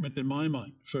an argument in my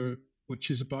mind which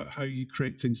is about how you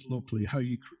create things locally, how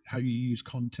you use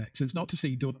context. It's not to say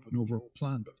you don't have an overall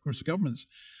plan, but of course the government's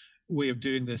way of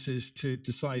doing this is to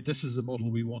decide this is the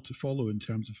model we want to follow in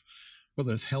terms of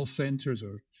whether it's health centres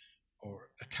or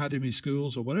academy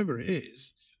schools or whatever it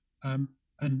is.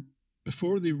 And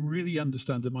before they really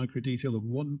understand the micro detail of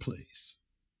one place,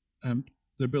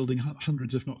 they're building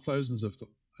hundreds, if not thousands of them.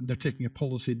 And they're taking a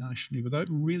policy nationally without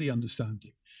really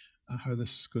understanding how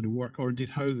this is going to work, or indeed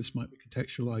how this might be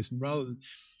contextualized. And rather than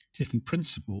taking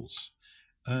principles,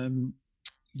 you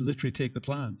literally take the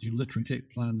plans. You literally take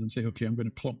the plans and say, okay, I'm going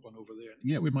to plonk one over there. And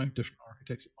yeah, we might have different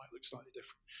architects. It might look slightly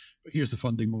different. But here's the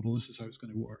funding model. This is how it's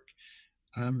going to work.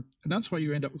 And that's why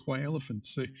you end up with white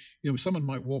elephants. So, someone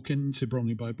might walk into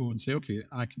Bromley by Bow and say, okay,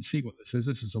 I can see what this is.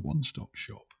 This is a one-stop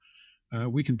shop.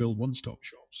 We can build one-stop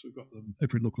shops. We've got them.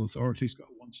 Every local authority's got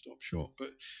a one-stop shop.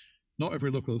 But not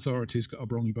every local authority has got a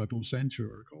Bromley by Bow Centre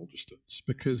or a Calderstones,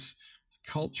 because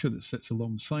the culture that sits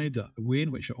alongside that, the way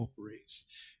in which it operates.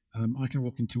 I can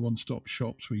walk into one-stop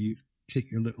shops where you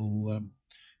take your little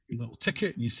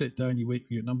ticket and you sit down, you wait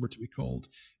for your number to be called,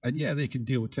 and yeah, they can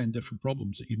deal with 10 different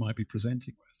problems that you might be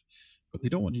presenting with, but they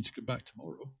don't want you to come back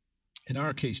tomorrow. In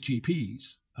our case,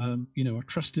 GPs, are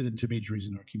trusted intermediaries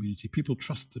in our community. People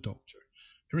trust the doctor,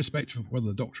 irrespective of whether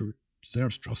the doctor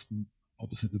deserves trust. And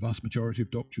obviously, the vast majority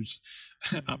of doctors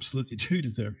absolutely do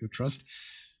deserve your trust.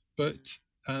 But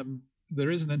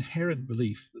there is an inherent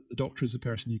belief that the doctor is the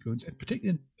person you go into, and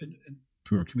particularly in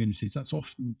poor communities, that's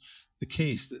often the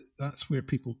case. That's where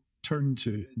people turn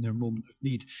to in their moment of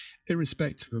need,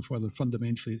 irrespective of whether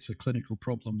fundamentally it's a clinical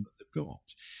problem that they've got.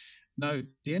 Now,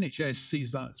 the NHS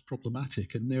sees that as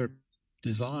problematic, and their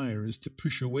desire is to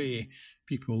push away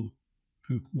people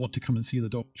who want to come and see the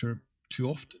doctor too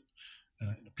often.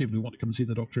 People who want to come and see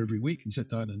the doctor every week and sit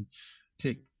down and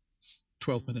take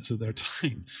 12 minutes of their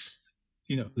time.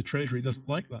 The Treasury doesn't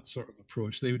like that sort of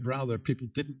approach. They would rather people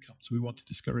didn't come, so we want to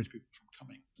discourage people from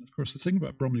coming. And of course, the thing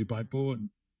about Bromley by Bow and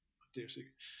I dare say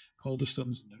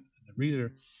Calderstones and the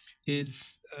Reader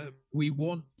is we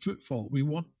want footfall. We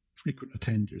want frequent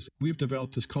attenders. We've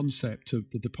developed this concept of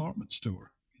the department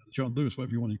store, John Lewis,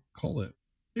 whatever you want to call it.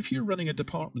 If you're running a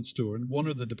department store and one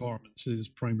of the departments is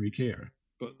primary care,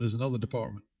 but there's another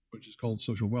department which is called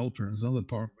social welfare, and there's another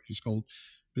department which is called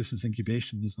business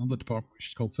incubation, there's another department which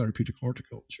is called therapeutic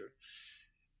horticulture,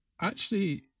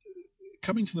 actually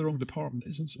coming to the wrong department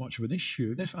isn't so much of an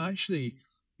issue. And if actually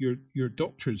your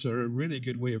doctors are a really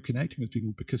good way of connecting with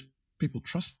people because people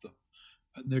trust them,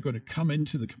 and they're going to come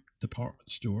into the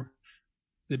department store.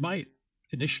 They might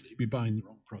initially be buying the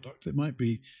wrong product. They might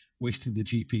be wasting the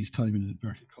GP's time in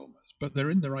inverted commas, but they're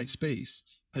in the right space,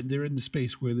 and they're in the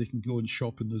space where they can go and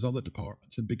shop in those other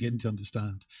departments and begin to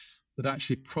understand that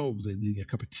actually probably needing a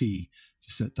cup of tea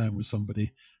to sit down with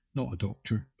somebody, not a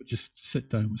doctor, but just to sit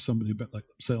down with somebody a bit like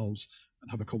themselves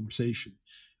and have a conversation.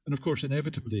 And of course,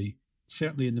 inevitably,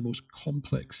 certainly in the most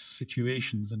complex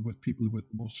situations and with people with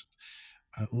the most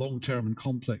long-term and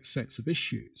complex sets of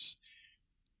issues,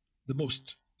 the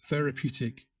most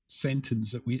therapeutic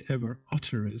sentence that we ever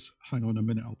utter is, hang on a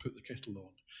minute, I'll put the kettle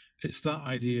on. It's that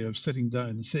idea of sitting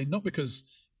down and saying, not because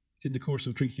in the course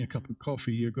of drinking a cup of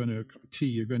coffee, a cup of tea,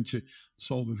 you're going to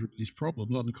solve everybody's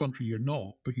problem. On the contrary, you're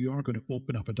not, but you are going to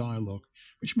open up a dialogue,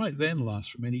 which might then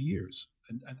last for many years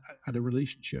and a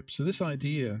relationship. So this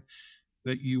idea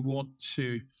that you want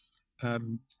to,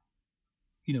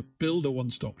 build a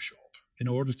one-stop shop in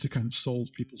order to kind of solve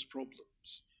people's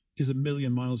problems is a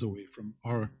million miles away from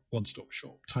our one-stop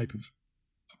shop type of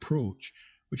approach,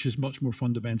 which is much more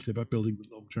fundamentally about building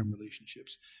long-term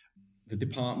relationships. The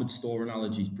department store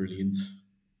analogy is brilliant,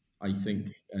 I think,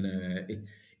 and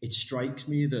it strikes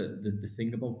me that the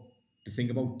thing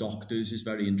about doctors is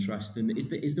very interesting.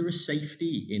 Is there a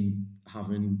safety in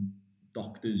having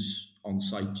doctors on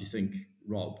site, do you think,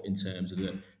 Rob, in terms of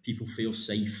that people feel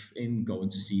safe in going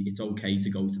to see? It's okay to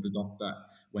go to the doctor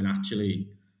when actually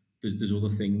there's other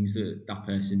things that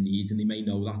person needs, and they may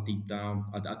know that deep down.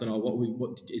 I don't know,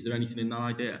 what is there anything in that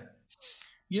idea?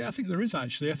 Yeah, I think there is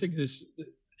actually. I think there's,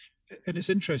 and it's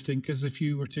interesting because if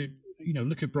you were to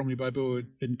look at Bromley by Bow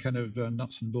in kind of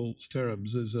nuts and bolts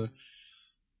terms,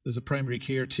 there's a primary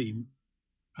care team,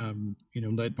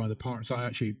 led by the partners. I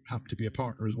actually happen to be a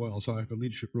partner as well, so I have a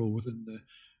leadership role within the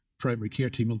primary care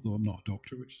team, although I'm not a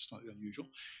doctor, which is slightly unusual.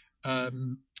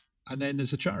 And then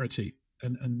there's a charity,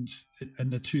 and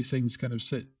the two things kind of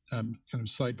sit kind of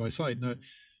side by side. Now,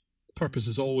 the purpose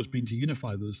has always been to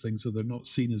unify those things so they're not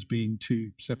seen as being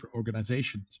two separate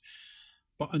organizations.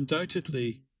 But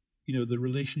undoubtedly, the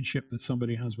relationship that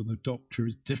somebody has with a doctor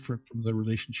is different from the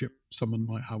relationship someone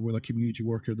might have with a community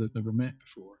worker they've never met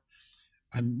before.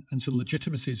 And so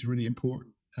legitimacy is a really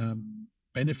important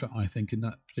benefit, I think, in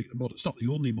that particular model. It's not the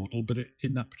only model, but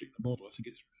in that particular model, I think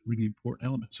it's a really important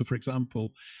element. So, for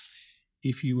example,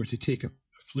 if you were to take a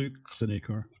flu clinic,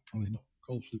 or probably not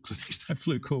called flu clinics,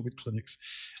 flu COVID clinics,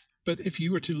 but if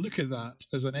you were to look at that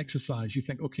as an exercise, you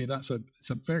think, okay, it's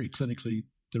a very clinically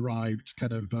derived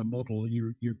kind of model, and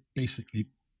you're basically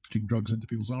putting drugs into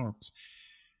people's arms.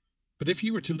 But if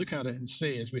you were to look at it and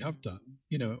say, as we have done,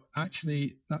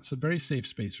 actually that's a very safe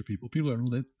space for people. People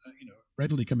are,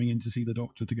 readily coming in to see the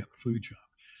doctor to get the flu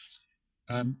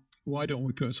jab. Why don't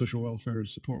we put a social welfare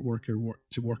support worker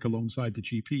to work alongside the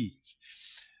GPs?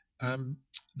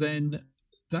 Then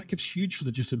that gives huge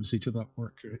legitimacy to that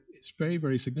worker. It's very,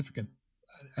 very significant.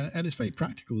 And it's very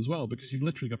practical as well, because you've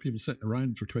literally got people sitting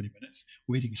around for 20 minutes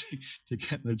waiting to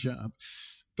get their jab.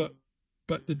 But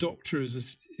the doctor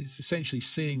is essentially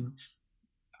saying,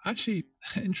 actually,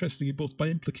 interestingly, both by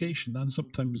implication and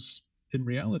sometimes in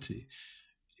reality,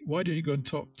 why don't you go and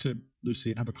talk to Lucy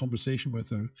and have a conversation with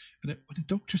her? And when the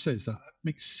doctor says that, it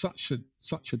makes such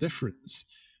a difference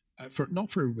for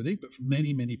not for everybody, but for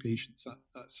many patients.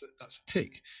 That's a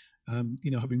tick.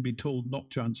 Having been told not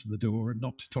to answer the door,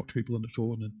 not to talk to people on the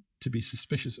phone, and to be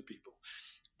suspicious of people,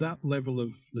 that level of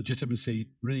legitimacy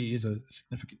really is a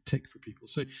significant tick for people.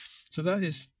 So that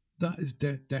is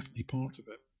definitely part of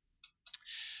it.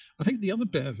 I think the other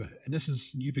bit of it, and this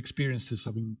is, you've experienced this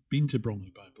having been to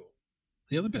Bromley by boat,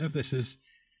 the other bit of this is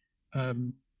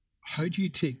how do you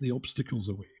take the obstacles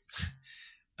away?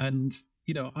 And,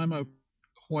 I'm a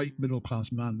white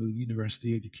middle-class man with a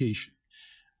university education,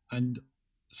 and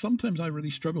sometimes I really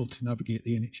struggle to navigate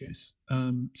the NHS.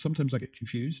 Sometimes I get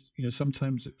confused.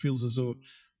 Sometimes it feels as though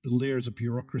the layers of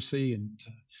bureaucracy and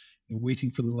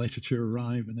waiting for the letter to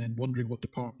arrive and then wondering what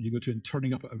department you go to and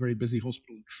turning up at a very busy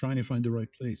hospital and trying to find the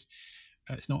right place.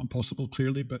 It's not impossible,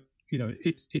 clearly, but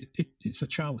it's a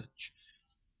challenge.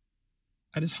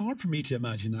 And it's hard for me to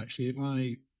imagine, actually, if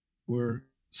I were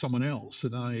someone else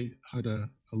and I had a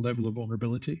level of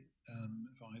vulnerability,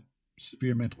 if I had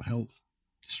severe mental health,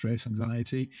 stress,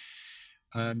 anxiety,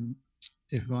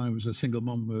 if I was a single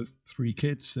mum with 3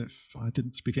 kids, if I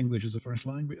didn't speak English as a first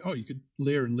language, you could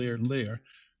layer and layer and layer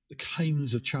the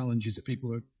kinds of challenges that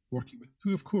people are working with,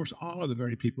 who, of course, are the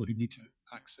very people who need to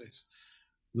access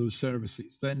those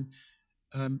services. Then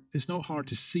it's not hard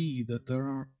to see that there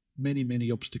are many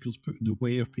obstacles put in the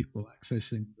way of people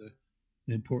accessing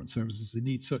the important services they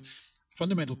need. So a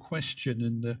fundamental question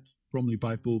in the Bromley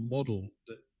by Bow model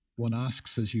that one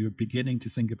asks as you're beginning to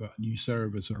think about a new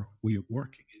service or way of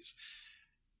working is,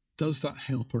 does that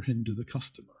help or hinder the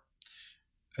customer?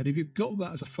 And if you've got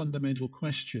that as a fundamental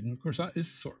question, and of course that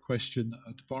is the sort of question that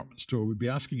a department store would be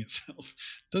asking itself,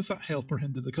 does that help or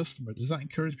hinder the customer? Does that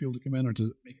encourage people to come in, or does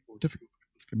it make it more difficult for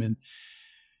people to come in?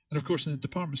 And of course, in a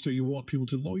department store, you want people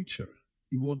to loiter.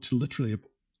 You want to literally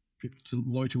people to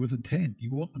loiter with intent.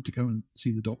 You want them to go and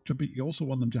see the doctor, but you also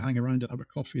want them to hang around and have a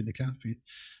coffee in the cafe.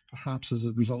 Perhaps as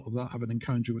a result of that, have an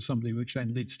encounter with somebody, which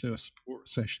then leads to a support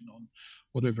session on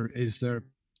whatever it is their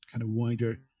kind of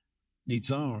wider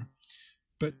needs are.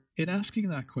 But in asking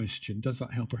that question, does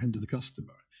that help or hinder the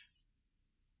customer?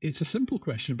 It's a simple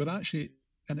question, but actually,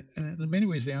 and in many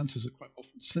ways, the answers are quite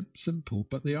often simple,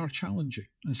 but they are challenging,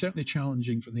 and certainly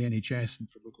challenging for the NHS and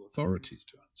for local authorities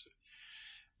to answer.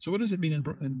 So what does it mean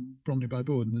in Bromley by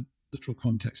Bow, in the literal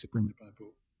context of Bromley by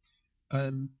Bow?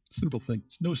 Simple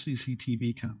things, no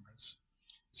CCTV cameras.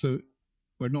 So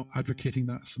we're not advocating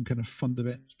that some kind of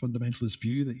fundamentalist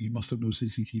view that you must have no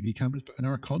CCTV cameras, but in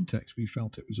our context, we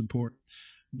felt it was important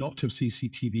not to have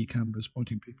CCTV cameras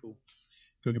pointing people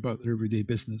going about their everyday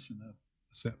business in a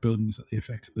set of buildings that they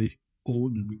effectively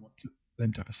own, and we want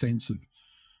them to have a sense of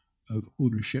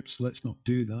ownership, so let's not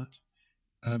do that.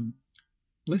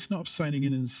 Let's not have signing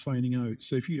in and signing out.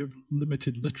 So if you have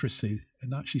limited literacy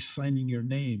and actually signing your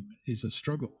name is a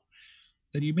struggle,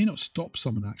 then you may not stop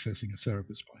someone accessing a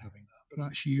service by having that, but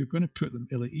actually you're going to put them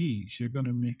ill at ease. You're going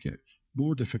to make it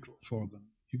more difficult for them.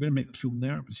 You're going to make them feel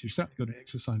nervous. You're certainly going to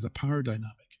exercise a power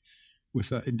dynamic with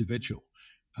that individual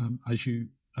as you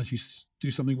do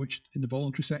something which in the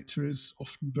voluntary sector is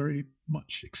often very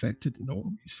much accepted.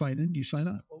 You sign in, you sign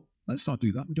out. Well, let's not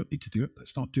do that. We don't need to do it.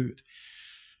 Let's not do it.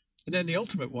 And then the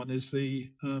ultimate one is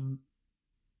the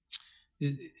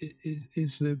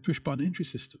push button entry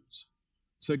systems.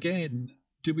 So again,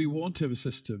 do we want to have a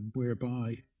system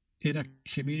whereby in a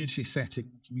community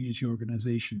setting, community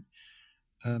organisation,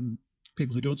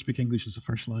 people who don't speak English as a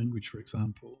first language, for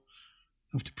example,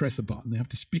 have to press a button, they have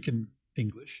to speak in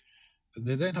English,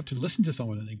 they then have to listen to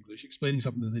someone in English explaining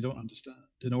something that they don't understand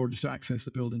in order to access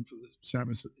the building for the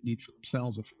service that they need for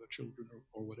themselves or for their children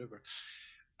or whatever.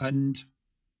 And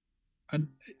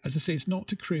as I say, it's not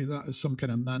to create that as some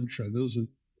kind of mantra.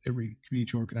 Every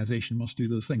community organisation must do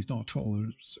those things. Not at all. There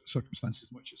are circumstances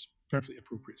in which it's perfectly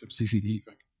appropriate to have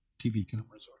CCTV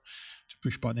cameras or to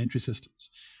push button entry systems.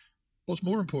 What's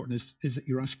more important is that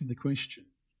you're asking the question,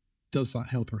 does that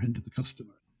help or hinder the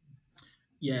customer?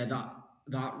 Yeah,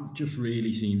 that just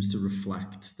really seems to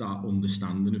reflect that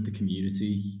understanding of the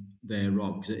community there,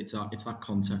 Rob, because it's that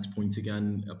context point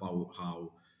again about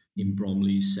how in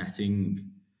Bromley's setting,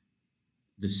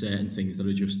 there's certain things that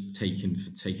are just taken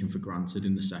for granted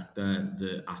in the sector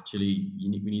that actually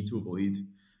we need to avoid,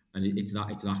 and it's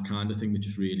that kind of thing that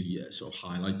just really sort of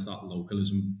highlights that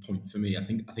localism point for me. I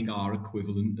think our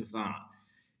equivalent of that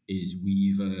is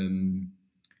we've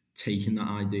taken that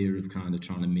idea of kind of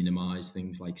trying to minimise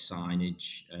things like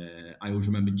signage. I always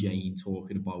remember Jane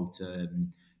talking about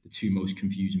the two most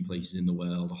confusing places in the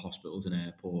world are hospitals and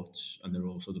airports, and they're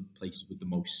also the places with the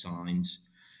most signs.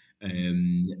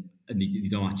 And they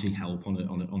don't actually help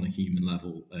on a human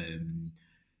level.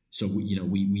 So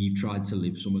we've tried to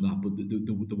live some of that, but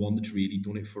the one that's really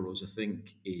done it for us, I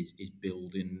think, is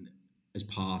building, as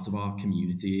part of our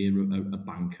community here, a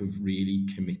bank of really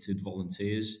committed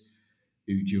volunteers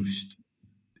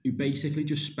who basically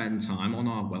just spend time in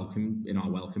our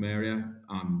welcome area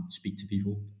and speak to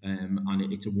people, and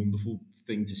it's a wonderful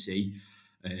thing to see.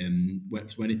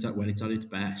 When it's at its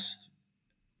best,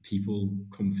 people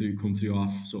come through our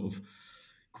sort of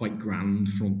quite grand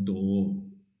front door,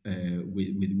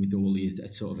 with all the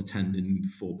sort of attending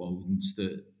forebodings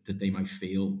that they might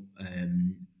feel,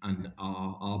 and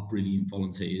our brilliant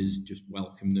volunteers just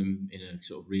welcome them in a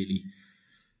sort of really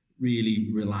really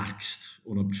relaxed,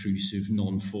 unobtrusive,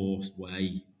 non-forced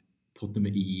way, put them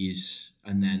at ease,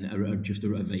 and then are just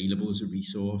available as a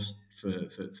resource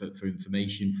for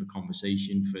information, for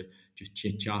conversation, for just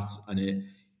chit chat. And it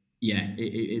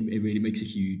really makes a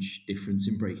huge difference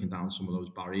in breaking down some of those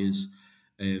barriers.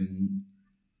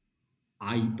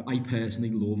 I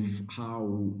personally love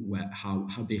how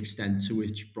the extent to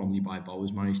which Bromley by Bow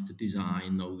has managed to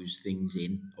design those things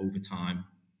in over time.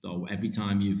 Though every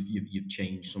time you've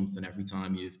changed something, every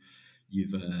time you've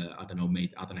I don't know,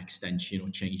 add an extension or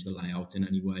changed the layout in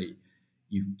any way,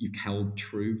 you've held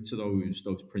true to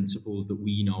those principles that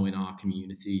we know in our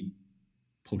community: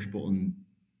 push button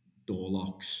door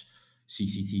locks,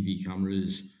 CCTV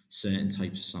cameras, certain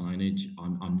types of signage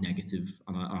are negative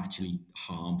and are actually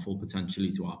harmful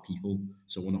potentially to our people.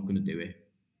 So we're not going to do it.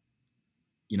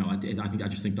 I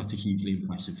just think that's a hugely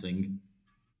impressive thing.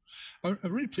 I'm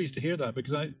really pleased to hear that,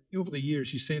 because over the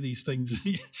years you say these things,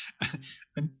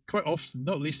 and quite often,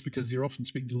 not least because you're often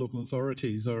speaking to local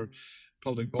authorities or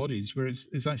public bodies, where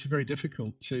it's actually very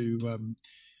difficult to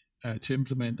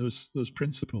implement those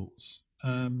principles.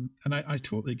 And I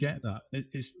totally get that.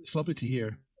 It's lovely to hear.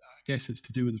 I guess it's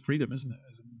to do with the freedom, isn't it?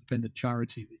 As an independent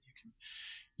charity, that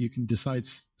you can decide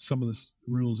some of the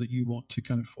rules that you want to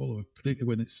kind of follow, particularly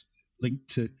when it's linked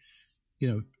to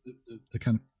the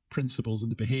kind of principles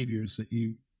and the behaviors that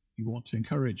you want to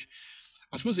encourage.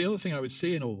 I suppose the other thing I would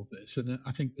say in all of this, and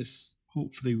I think this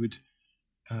hopefully would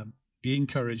be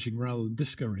encouraging rather than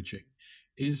discouraging,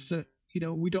 is that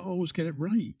we don't always get it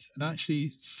right. And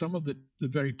actually, some of the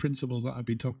very principles that I've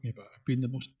been talking about have been the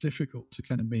most difficult to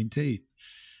kind of maintain,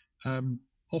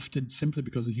 often simply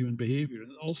because of human behavior,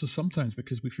 and also sometimes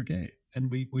because we forget.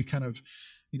 And we kind of,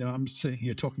 I'm sitting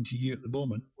here talking to you at the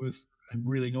moment and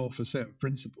reeling off a set of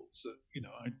principles that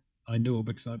I know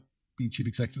because I've been chief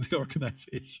executive of the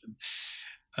organisation.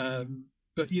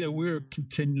 But we're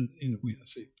continuing.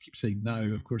 Keep saying now.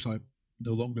 Of course, I'm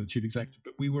no longer the chief executive,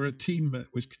 but we were a team that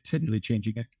was continually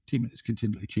changing. A team that is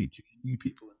continually changing. New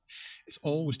people, and it's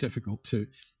always difficult to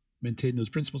maintain those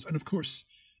principles. And of course,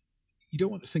 you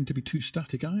don't want the thing to be too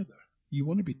static either. You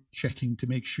want to be checking to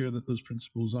make sure that those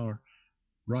principles are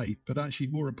right, but actually,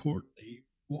 more importantly,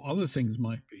 what other things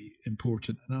might be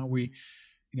important, and are we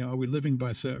living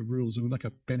by a set of rules? Or like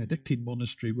a Benedictine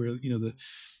monastery where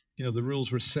the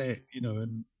rules were set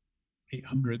in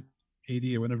 800 AD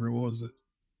or whenever it was that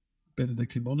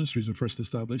Benedictine monasteries were first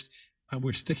established, and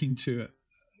we're sticking to it,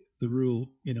 the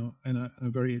rule, in a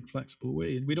very inflexible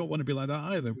way. And we don't want to be like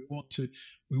that either. We want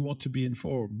to be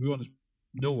informed. We want to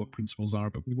know what principles are,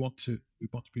 but we want to be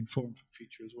informed for the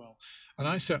future as well. And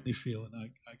I certainly feel, and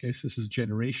I guess this is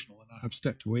generational, and I have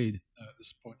stepped away at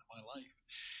this point in my life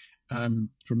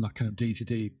from that kind of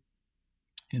day-to-day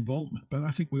involvement. But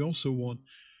I think we also want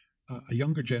a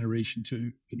younger generation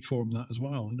to inform that as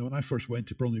well. When I first went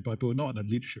to Bromley by Bow, not in a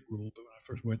leadership role, but when I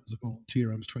first went as a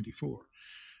volunteer, I was 24.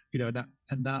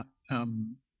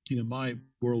 My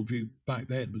worldview back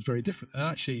then was very different. And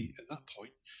actually, at that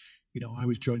point, I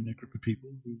was joining a group of people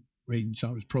who ranged.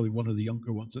 I was probably one of the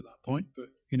younger ones at that point, but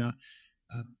there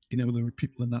were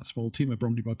people in that small team at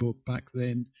Bromley by Bow back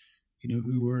then,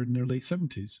 who were in their late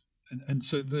 70s, and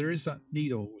so there is that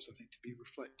need always, I think, to be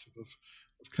reflective of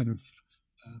kind of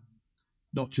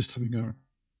not just having our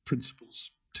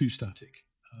principles too static.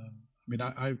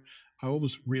 I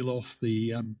always reel off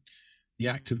the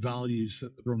active values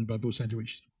at the Bromley by Bow Centre,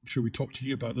 which I'm sure we talked to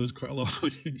you about those quite a lot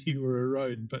when you were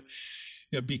around. But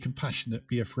be compassionate,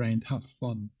 be a friend, have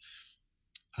fun,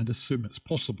 and assume it's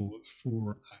possible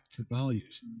for active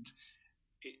values. And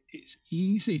it's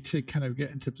easy to kind of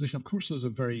get into a position. Of course, those are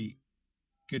very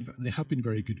good. They have been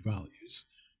very good values.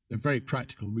 They're very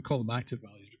practical. We call them active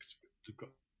values because they've got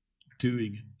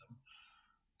doing in them.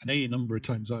 And any number of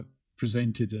times I've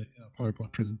presented a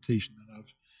PowerPoint presentation and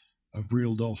I've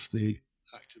reeled off the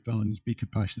active values: be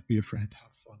compassionate, be a friend,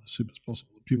 have fun as soon as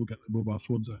possible. People get their mobile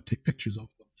phones out and take pictures of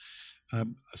them.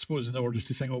 I suppose in order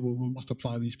to think, oh, well, we must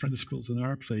apply these principles in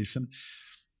our place. And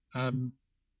I'm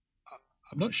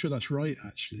not sure that's right,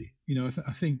 actually.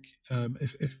 I think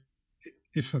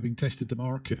if having tested the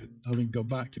market and having gone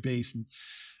back to base and,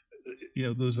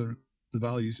 those are the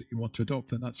values that you want to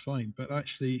adopt, then that's fine. But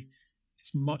actually,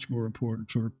 it's much more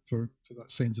important for that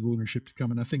sense of ownership to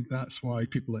come. And I think that's why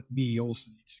people like me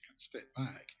also need to kind of step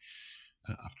back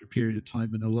after a period of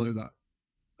time and allow that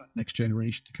next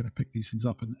generation to kind of pick these things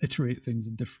up and iterate things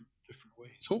in different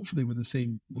ways, hopefully with the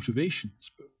same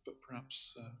motivations, but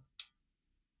perhaps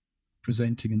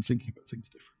presenting and thinking about things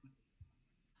differently.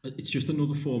 It's just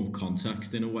another form of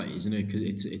context in a way, isn't it?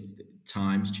 Because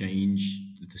times change,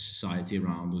 the society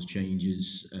around us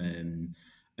changes, and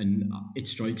it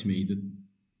strikes me that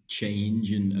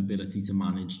change and ability to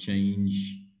manage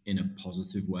change in a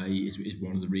positive way is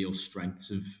one of the real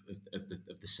strengths of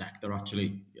the sector,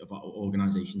 actually, of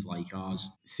organisations like ours.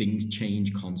 Things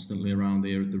change constantly around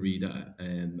here at the Reader,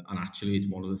 and actually it's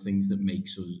one of the things that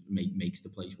makes the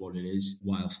place what it is,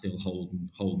 while still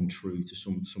holding true to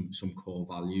some core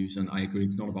values. And I agree,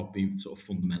 it's not about being sort of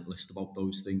fundamentalist about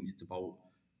those things, it's about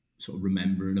sort of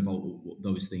remembering about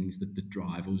those things that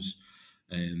drive us.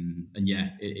 And yeah,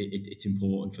 it's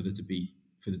important for there to be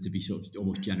sort of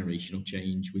almost generational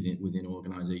change within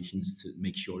organisations to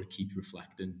make sure it keeps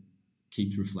reflecting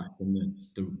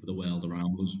the world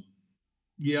around us.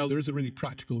 Yeah, there is a really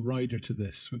practical rider to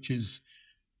this, which is,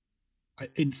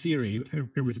 in theory,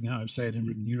 everything I've said and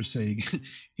everything you're saying,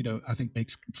 I think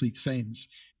makes complete sense.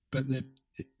 But the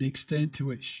extent to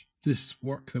which this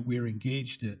work that we're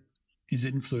engaged in is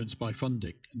influenced by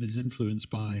funding and is influenced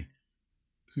by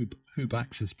who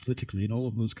backs us politically, and all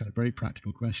of those kind of very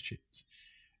practical questions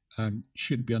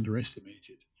shouldn't be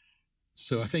underestimated.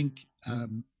 So I think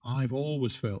I've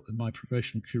always felt in my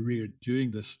professional career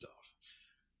doing this stuff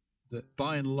that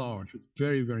by and large, with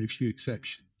very, very few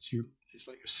exceptions, it's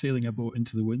like you're sailing a boat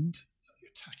into the wind,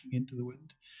 you're tacking into the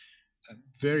wind.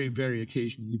 Very, very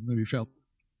occasionally, you've maybe felt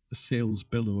the sails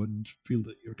billow and feel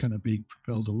that you're kind of being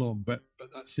propelled along, but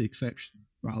that's the exception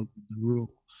rather than the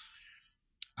rule.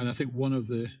 And I think one of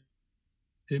the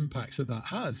impacts that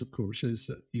has, of course, is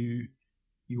that you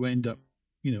end up,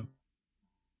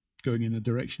 going in a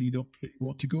direction you don't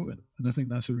want to go in. And I think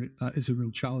that is a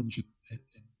real challenge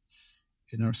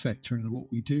in our sector and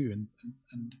what we do. And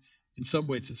in some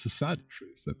ways, it's a sad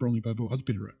truth that Bromley by Boat has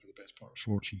been around for the best part of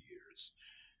 40 years.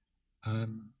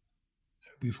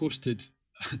 We've hosted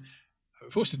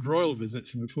royal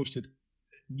visits, and we've hosted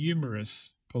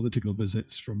numerous political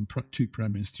visits, from 2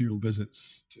 prime ministerial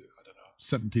visits to,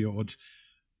 70 odd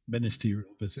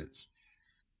ministerial visits.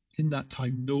 In that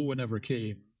time, no one ever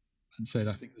came and said,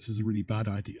 I think this is a really bad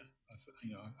idea.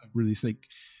 I really think,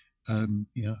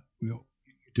 you're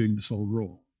doing this all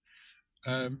wrong.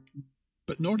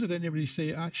 But nor did anybody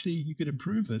say, actually, you could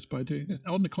improve this by doing this.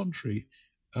 On the contrary,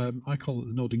 I call it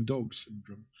the nodding dog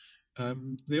syndrome.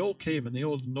 They all came and they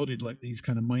all nodded like these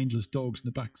kind of mindless dogs in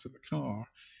the backs of a car,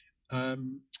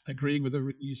 agreeing with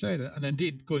everything you said, and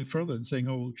indeed going further and saying,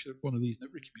 we should have one of these in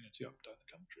every community up and down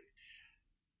the country.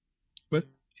 But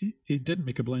it didn't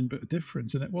make a blind bit of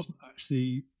difference, and it wasn't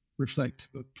actually reflective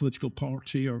of political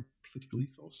party or political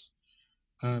ethos.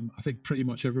 I think pretty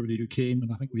much everybody who came,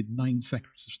 and I think we had 9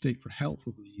 secretaries of state for health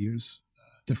over the years,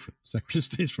 different secretaries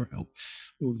of state for health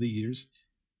over the years.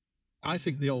 I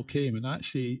think they all came, and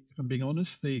actually, if I'm being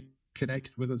honest, they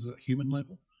connected with us at a human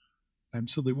level.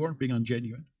 So they weren't being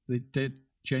ungenuine. They did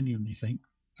genuinely think.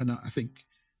 And I think,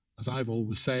 as I've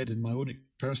always said in my own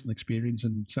personal experience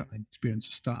and certainly experience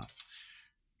of staff,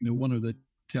 one of the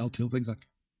telltale things I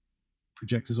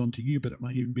project this onto you, but it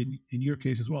might even be in your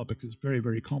case as well, because it's very,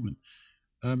 very common.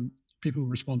 People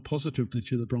respond positively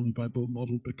to the Bromley by Boat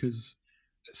model because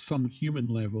at some human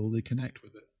level they connect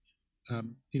with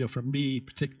it. For me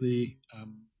particularly,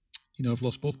 I've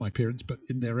lost both my parents, but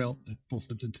in their health, they both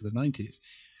lived into the 90s.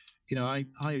 I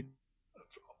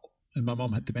and my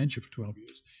mum had dementia for 12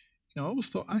 years. I always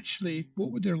thought, actually,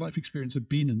 what would their life experience have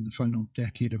been in the final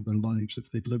decade of their lives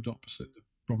if they'd lived opposite the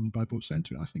Bromley by Boat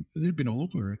Centre? I think they'd been all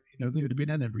over it. They would have been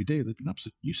in every day. They'd been an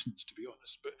absolute nuisance, to be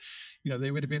honest. But,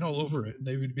 they would have been all over it. And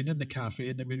they would have been in the cafe,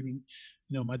 and they would have been,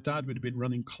 my dad would have been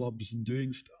running clubs and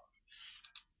doing stuff.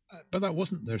 But that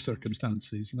wasn't their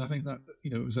circumstances. And I think that,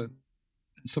 it was, in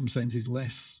some senses,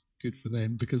 less good for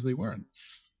them because they weren't.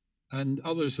 And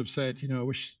others have said, I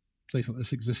wish a place like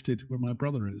this existed where my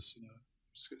brother is,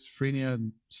 schizophrenia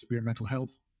and severe mental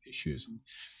health issues. And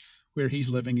where he's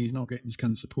living, he's not getting this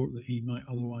kind of support that he might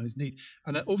otherwise need.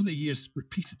 And over the years,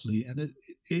 repeatedly, and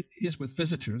it is with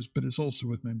visitors, but it's also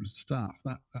with members of staff,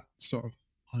 that sort of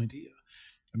idea.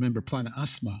 I remember Planet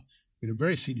Asthma, we had a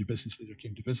very senior business leader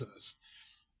came to visit us.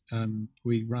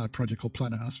 We ran a project called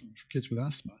Planet Asthma for kids with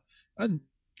asthma. And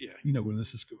yeah, you know where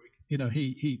this is going. You know,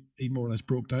 he more or less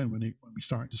broke down when we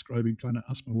started describing Planet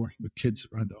Asthma, working with kids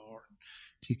around our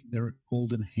taking their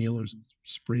old inhalers and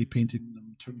spray painting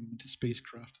them, turning them into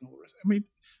spacecraft and all the rest. I mean,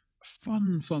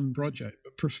 fun project,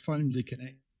 but profoundly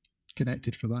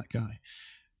connected for that guy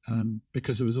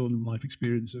because of his own life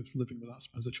experience of living with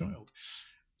asthma as a child.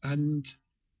 And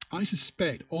I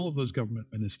suspect all of those government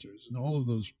ministers and all of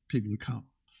those people who come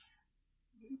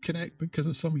connect because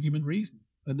of some human reason.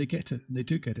 And they get it, and they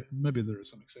do get it. And maybe there are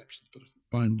some exceptions, but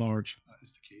by and large, that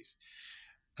is the case.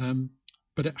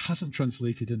 But it hasn't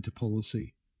translated into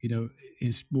policy. You know,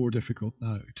 it's more difficult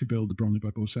now to build the Bromley by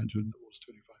Bow Centre than it was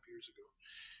 25 years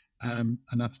ago.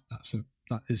 And that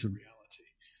is a reality.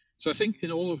 So I think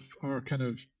in all of our kind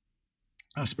of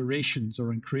aspirations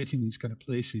around creating these kind of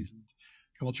places and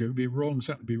culture, it would be wrong,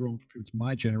 certainly be wrong for people to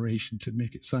my generation to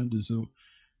make it sound as though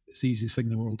it's the easiest thing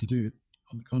in the world to do.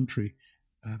 On the contrary,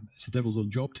 it's the devil's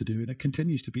own job to do, and it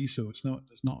continues to be so. There's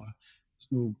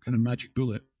no kind of magic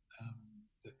bullet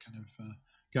that kind of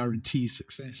guarantees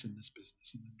success in this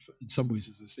business. And in some ways,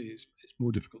 as I say, it's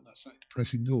more difficult. That's a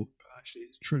depressing note, but actually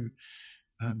it's true.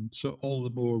 So all the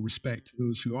more respect to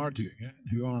those who are doing it and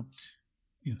who are,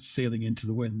 you know, sailing into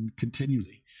the wind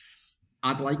continually.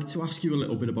 I'd like to ask you a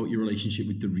little bit about your relationship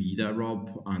with the reader,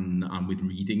 Rob, and with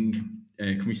reading.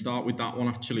 Can we start with that one,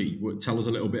 actually? Tell us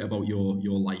a little bit about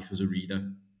your life as a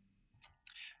reader.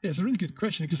 Yeah, it's a really good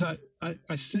question because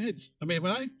I said, I mean,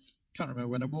 when I can't remember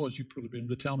when it was, you'd probably be able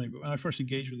to tell me, but when I first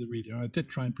engaged with the reader, I did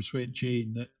try and persuade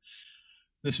Jane that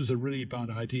this was a really bad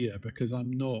idea because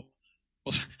I'm not,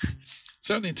 well,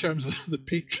 certainly in terms of the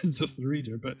patrons of the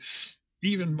reader, but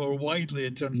even more widely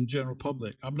in terms of the general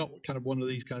public, I'm not kind of one of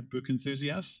these kind of book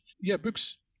enthusiasts. Yeah,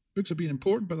 books have been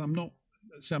important, but I'm not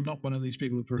one of these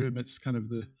people for whom it's kind of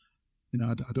the, you know,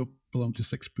 I don't belong to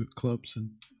 6 book clubs and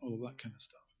all of that kind of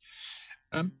stuff.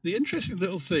 The interesting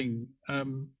little thing,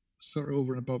 sort of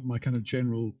over and above my kind of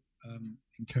general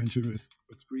encounter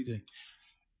with reading,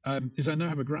 is I now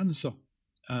have a grandson,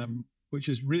 which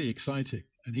is really exciting,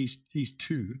 and he's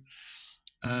 2,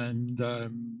 and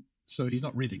so he's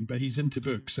not reading, but he's into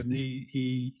books, and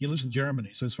he lives in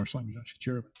Germany, so his first language is actually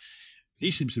German.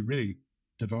 He seems to really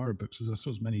devour books, as I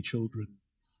suppose many children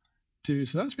do.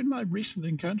 So that's been my recent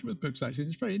encounter with books, actually.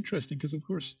 And it's very interesting because, of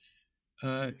course,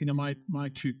 you know, my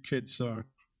 2 kids are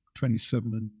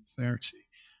 27 and 30,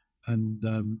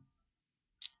 and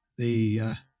they, you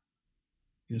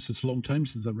know, so it's a long time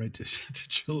since I've read to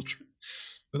children.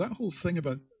 But that whole thing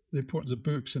about the importance of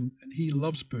books, and he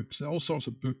loves books, all sorts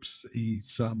of books. He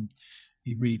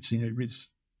reads, you know, he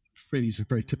reads. I'm afraid he's a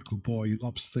very typical boy. He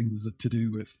loves things to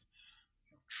do with,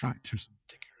 you know, tractors and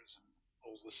diggers and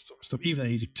all this sort of stuff. Even at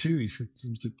the age of 2, he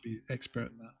seems to be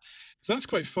expert in that. So that's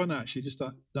quite fun, actually, just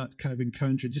that kind of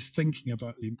encounter, just thinking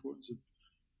about the importance of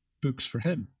books for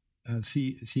him as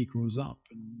he grows up.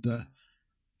 And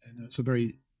it's a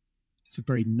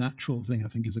very natural thing, I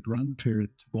think, as a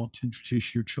grandparent to want to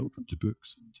introduce your children to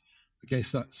books. And I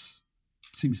guess that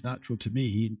seems natural to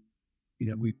me. You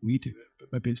know, we do it,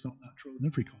 but maybe it's not natural in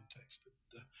every context.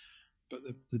 But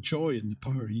the joy and the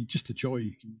power, just the joy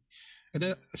you can. And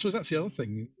I suppose that's the other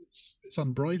thing. It's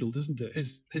unbridled, isn't it?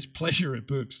 His pleasure at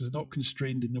books is not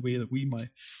constrained in the way that we might,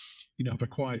 you know, have a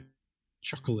quiet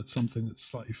chuckle at something that's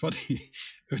slightly funny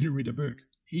when you read a book.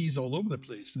 He's all over the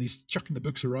place, and he's chucking the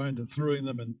books around and throwing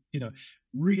them, and, you know,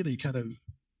 really kind of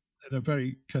at a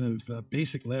very kind of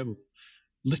basic level,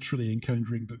 literally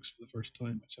encountering books for the first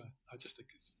time, which I just think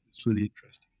is really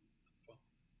interesting and fun.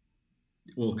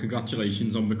 Well,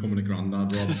 congratulations on becoming a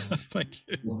granddad, Rob. Thank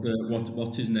you.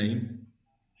 What's his name?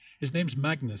 His name's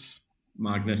Magnus.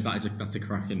 Magnus, that's a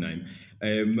cracking name.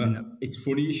 It's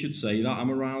funny you should say that.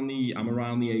 I'm around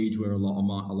the age where a lot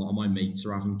of my mates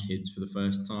are having kids for the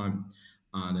first time,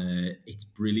 and it's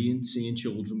brilliant seeing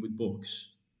children with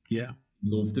books. Yeah,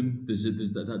 love them. There's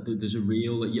a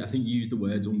real, I think you used the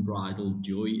words unbridled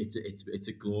joy. It's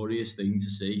a glorious thing to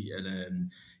see, and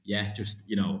just,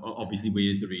 you know, obviously we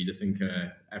as the reader think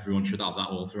everyone should have that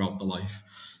all throughout their life.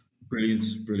 Brilliant.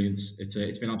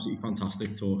 It's been absolutely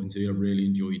fantastic talking to you. I've really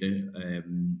enjoyed it. I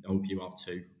hope you have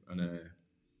too. And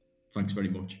thanks very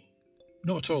much.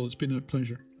 Not at all. It's been a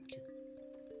pleasure. Thank you.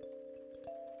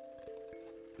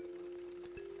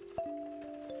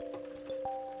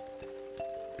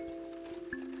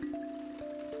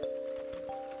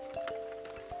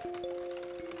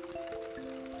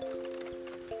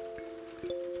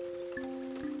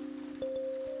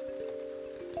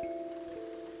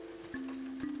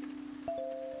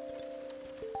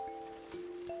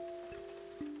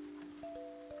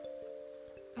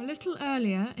 A little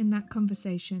earlier in that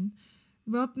conversation,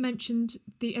 Rob mentioned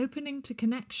the opening to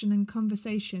connection and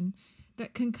conversation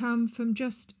that can come from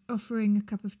just offering a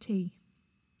cup of tea.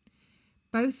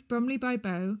 Both Bromley by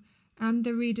Bow and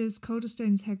the Readers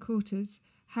Calderstone's headquarters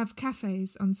have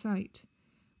cafes on site,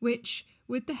 which,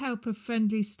 with the help of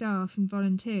friendly staff and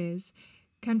volunteers,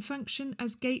 can function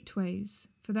as gateways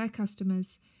for their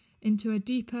customers into a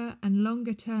deeper and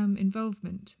longer-term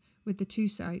involvement with the two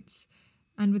sites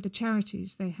and with the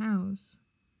charities they house.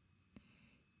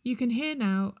 You can hear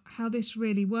now how this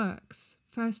really works,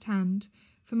 firsthand,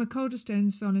 from a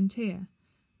Calderstone's volunteer,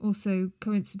 also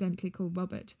coincidentally called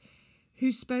Robert,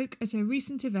 who spoke at a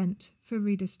recent event for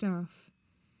Reader staff.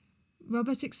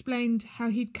 Robert explained how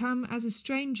he'd come as a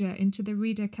stranger into the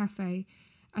Reader Cafe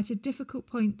at a difficult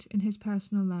point in his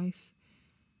personal life,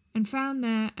 and found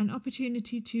there an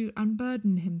opportunity to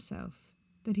unburden himself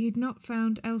that he had not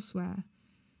found elsewhere,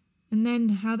 and then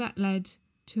how that led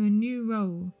to a new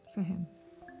role for him.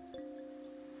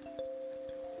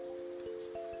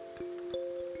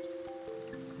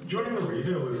 Joining the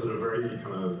Reader was at a very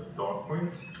kind of dark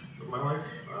point of my life.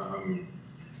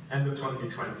 End of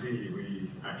 2020, we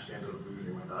actually ended up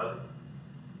losing my dad.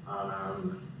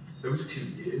 And those 2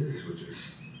 years were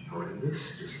just horrendous,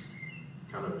 just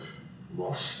kind of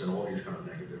lost in all these kind of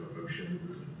negative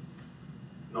emotions and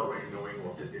not really knowing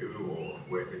what to do or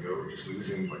where to go, just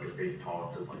losing like a big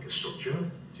part of like a structure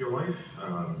to your life.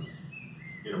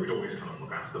 We'd always kind of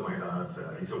look after my dad.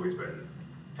 He's always been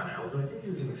kind of elderly. I think he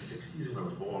was in his 60s when I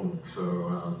was born.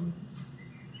 So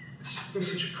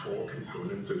it's such a core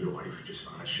component of your life just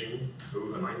vanishing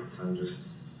overnight and just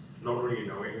not really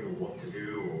knowing what to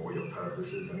do or what your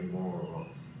purpose is anymore or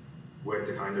where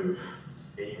to kind of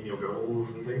aim your goals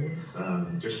and things.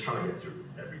 Just trying to get through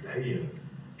every day and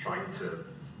trying to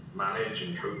manage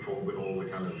and cope with all the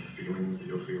kind of feelings that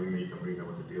you're feeling that you don't really know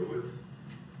what to deal with.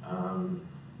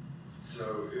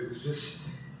 So it was just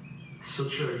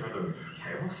such a kind of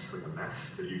chaos, like a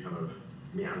mess that you kind of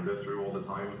meander through all the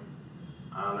time.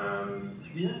 And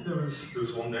there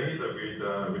was one day that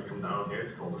we'd come down here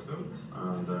to Calderstone's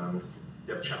and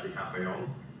get the Chatty Cafe on,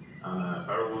 and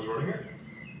Beryl was running it.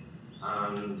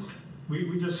 And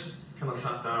we just kind of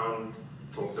sat down,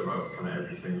 talked about kind of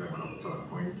everything that went up to that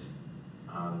point,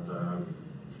 and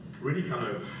really kind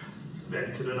of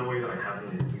vented in a way that I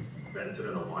hadn't vented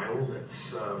in a while.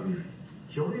 It's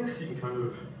curious, you can kind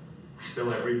of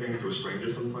spill everything to a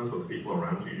stranger sometimes, but the people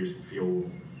around you just feel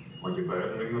like you're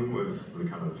burdening them with the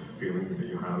kind of feelings that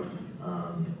you have.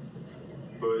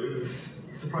 But it was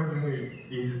surprisingly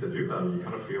easy to do that. You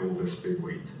kind of feel this big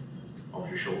weight off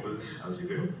your shoulders as you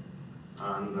do.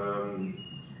 And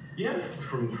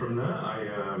from there, I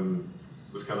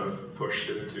was kind of pushed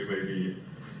into maybe,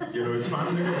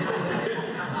 expanding it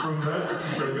from there.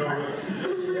 So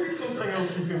there's maybe something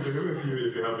else you can do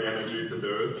if you have the energy to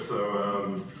do it. So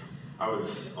I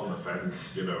was on the fence,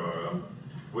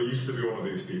 we used to be one of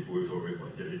these people who's always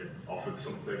like, you get offered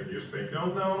something and you just think, oh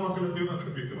no, I'm not going to do that, it's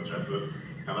going to be too much effort,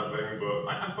 kind of thing. But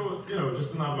I thought,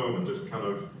 just in that moment, just kind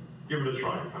of give it a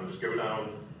try, kind of just go down,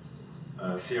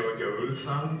 see how it goes,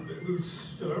 and it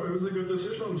was a good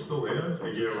decision. I'm still here, a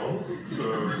year on,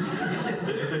 so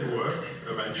it did work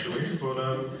eventually.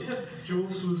 But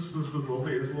Jules was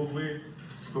lovely, is lovely,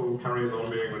 still carries on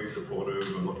being really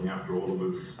supportive and looking after all of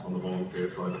us on the volunteer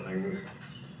side of things.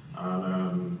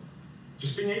 And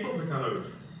just being able to kind of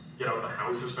get out of the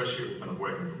house, especially kind of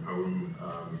working from home,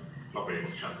 not being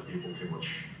able to chat to people too much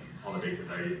on a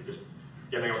day-to-day, just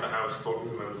getting out of the house,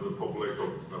 talking to members of the public,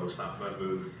 talking to fellow staff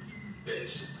members.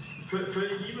 It's just,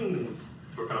 even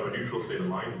for kind of a neutral state of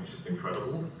mind, it's just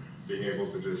incredible being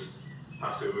able to just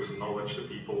pass over some knowledge to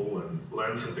people and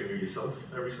learn something new yourself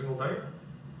every single day.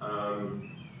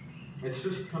 It's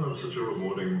just kind of such a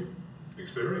rewarding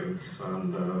experience,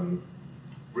 and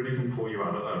really can pull you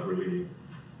out of that really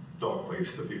dark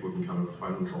place that people can kind of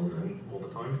find themselves in all the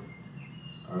time.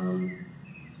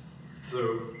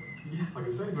 Like I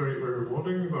say, very, very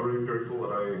rewarding. I'm very grateful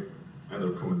that I ended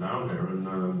up coming down here,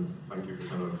 and thank you for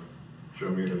kind of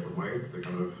showing me a different way to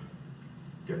kind of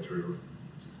get through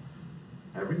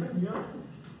everything. Yeah,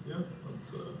 that's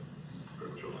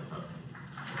pretty much all I have.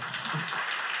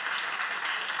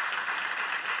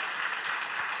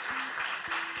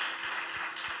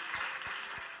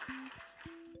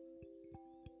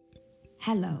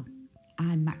 Hello,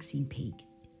 I'm Maxine Peake,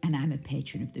 and I'm a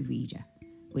patron of The Reader,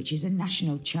 which is a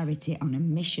national charity on a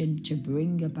mission to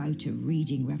bring about a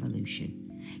reading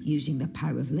revolution, using the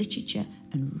power of literature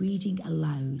and reading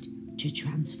aloud to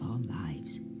transform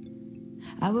lives.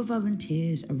 Our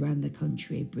volunteers around the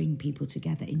country bring people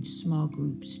together in small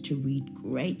groups to read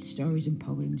great stories and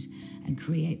poems and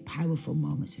create powerful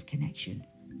moments of connection.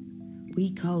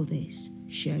 We call this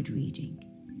shared reading.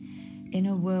 In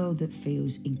a world that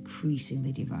feels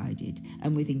increasingly divided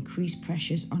and with increased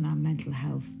pressures on our mental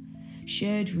health,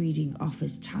 shared reading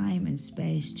offers time and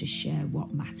space to share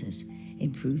what matters,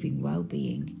 improving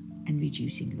well-being and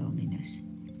reducing loneliness.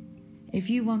 If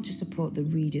you want to support the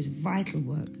Reader's vital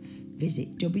work,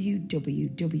 visit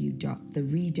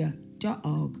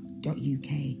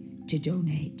www.thereader.org.uk to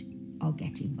donate or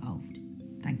get involved.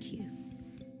 Thank you.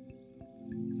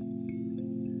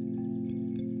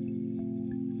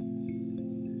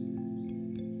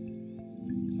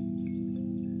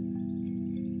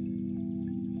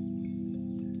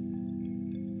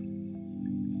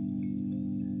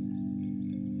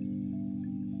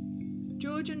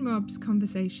 George and Rob's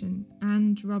conversation,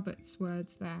 and Robert's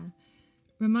words there,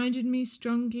 reminded me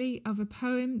strongly of a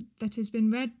poem that has been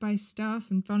read by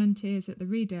staff and volunteers at the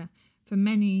Reader for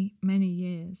many, many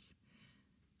years.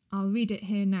 I'll read it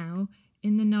here now,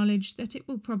 in the knowledge that it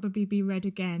will probably be read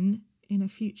again in a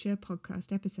future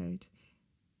podcast episode.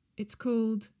 It's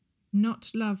called Not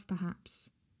Love,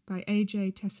 Perhaps, by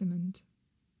A.J. Tessamond.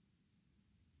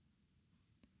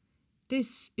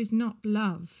 This is not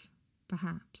love,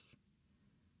 perhaps.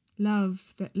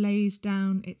 Love that lays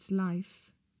down its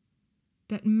life,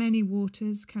 that many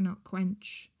waters cannot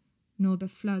quench, nor the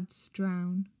floods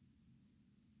drown.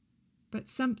 But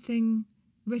something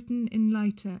written in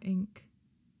lighter ink,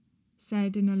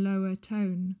 said in a lower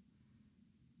tone,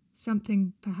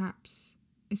 something perhaps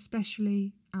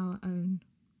especially our own.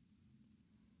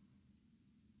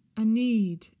 A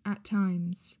need at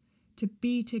times to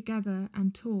be together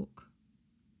and talk,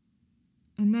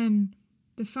 and then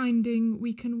the finding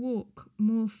we can walk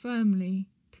more firmly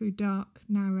through dark,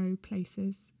 narrow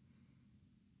places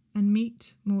and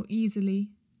meet more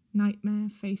easily nightmare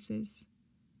faces.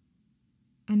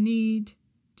 A need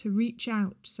to reach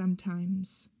out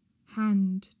sometimes,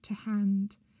 hand to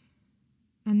hand,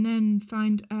 and then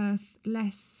find Earth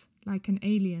less like an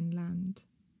alien land.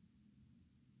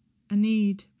 A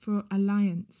need for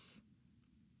alliance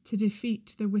to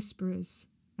defeat the whisperers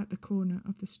at the corner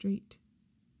of the street.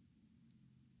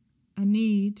 A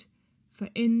need for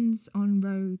inns on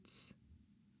roads,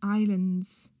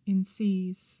 islands in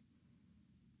seas,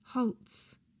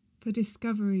 halts for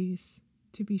discoveries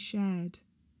to be shared,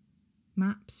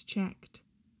 maps checked,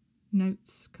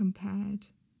 notes compared.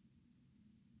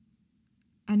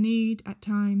 A need at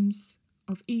times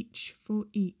of each for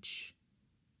each,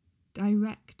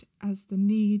 direct as the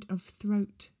need of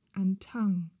throat and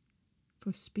tongue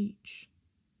for speech.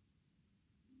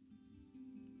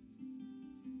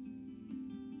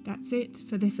 That's it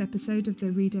for this episode of the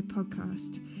Reader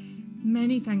podcast.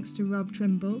 Many thanks to Rob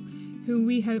Trimble, who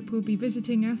we hope will be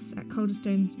visiting us at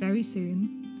Calderstones very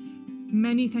soon.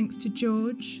 Many thanks to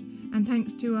George, and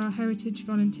thanks to our heritage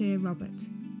volunteer Robert.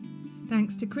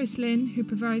 Thanks to Chris Lynn, who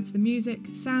provides the music,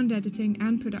 sound editing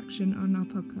and production on our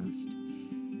podcast.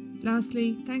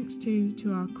 Lastly, thanks to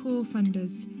our core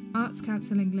funders, Arts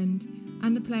Council England,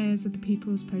 and the players of the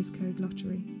People's Postcode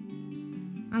Lottery.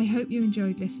 I hope you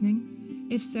enjoyed listening.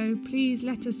 If so, please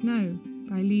let us know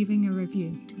by leaving a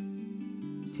review.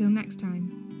 Till next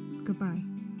time, goodbye.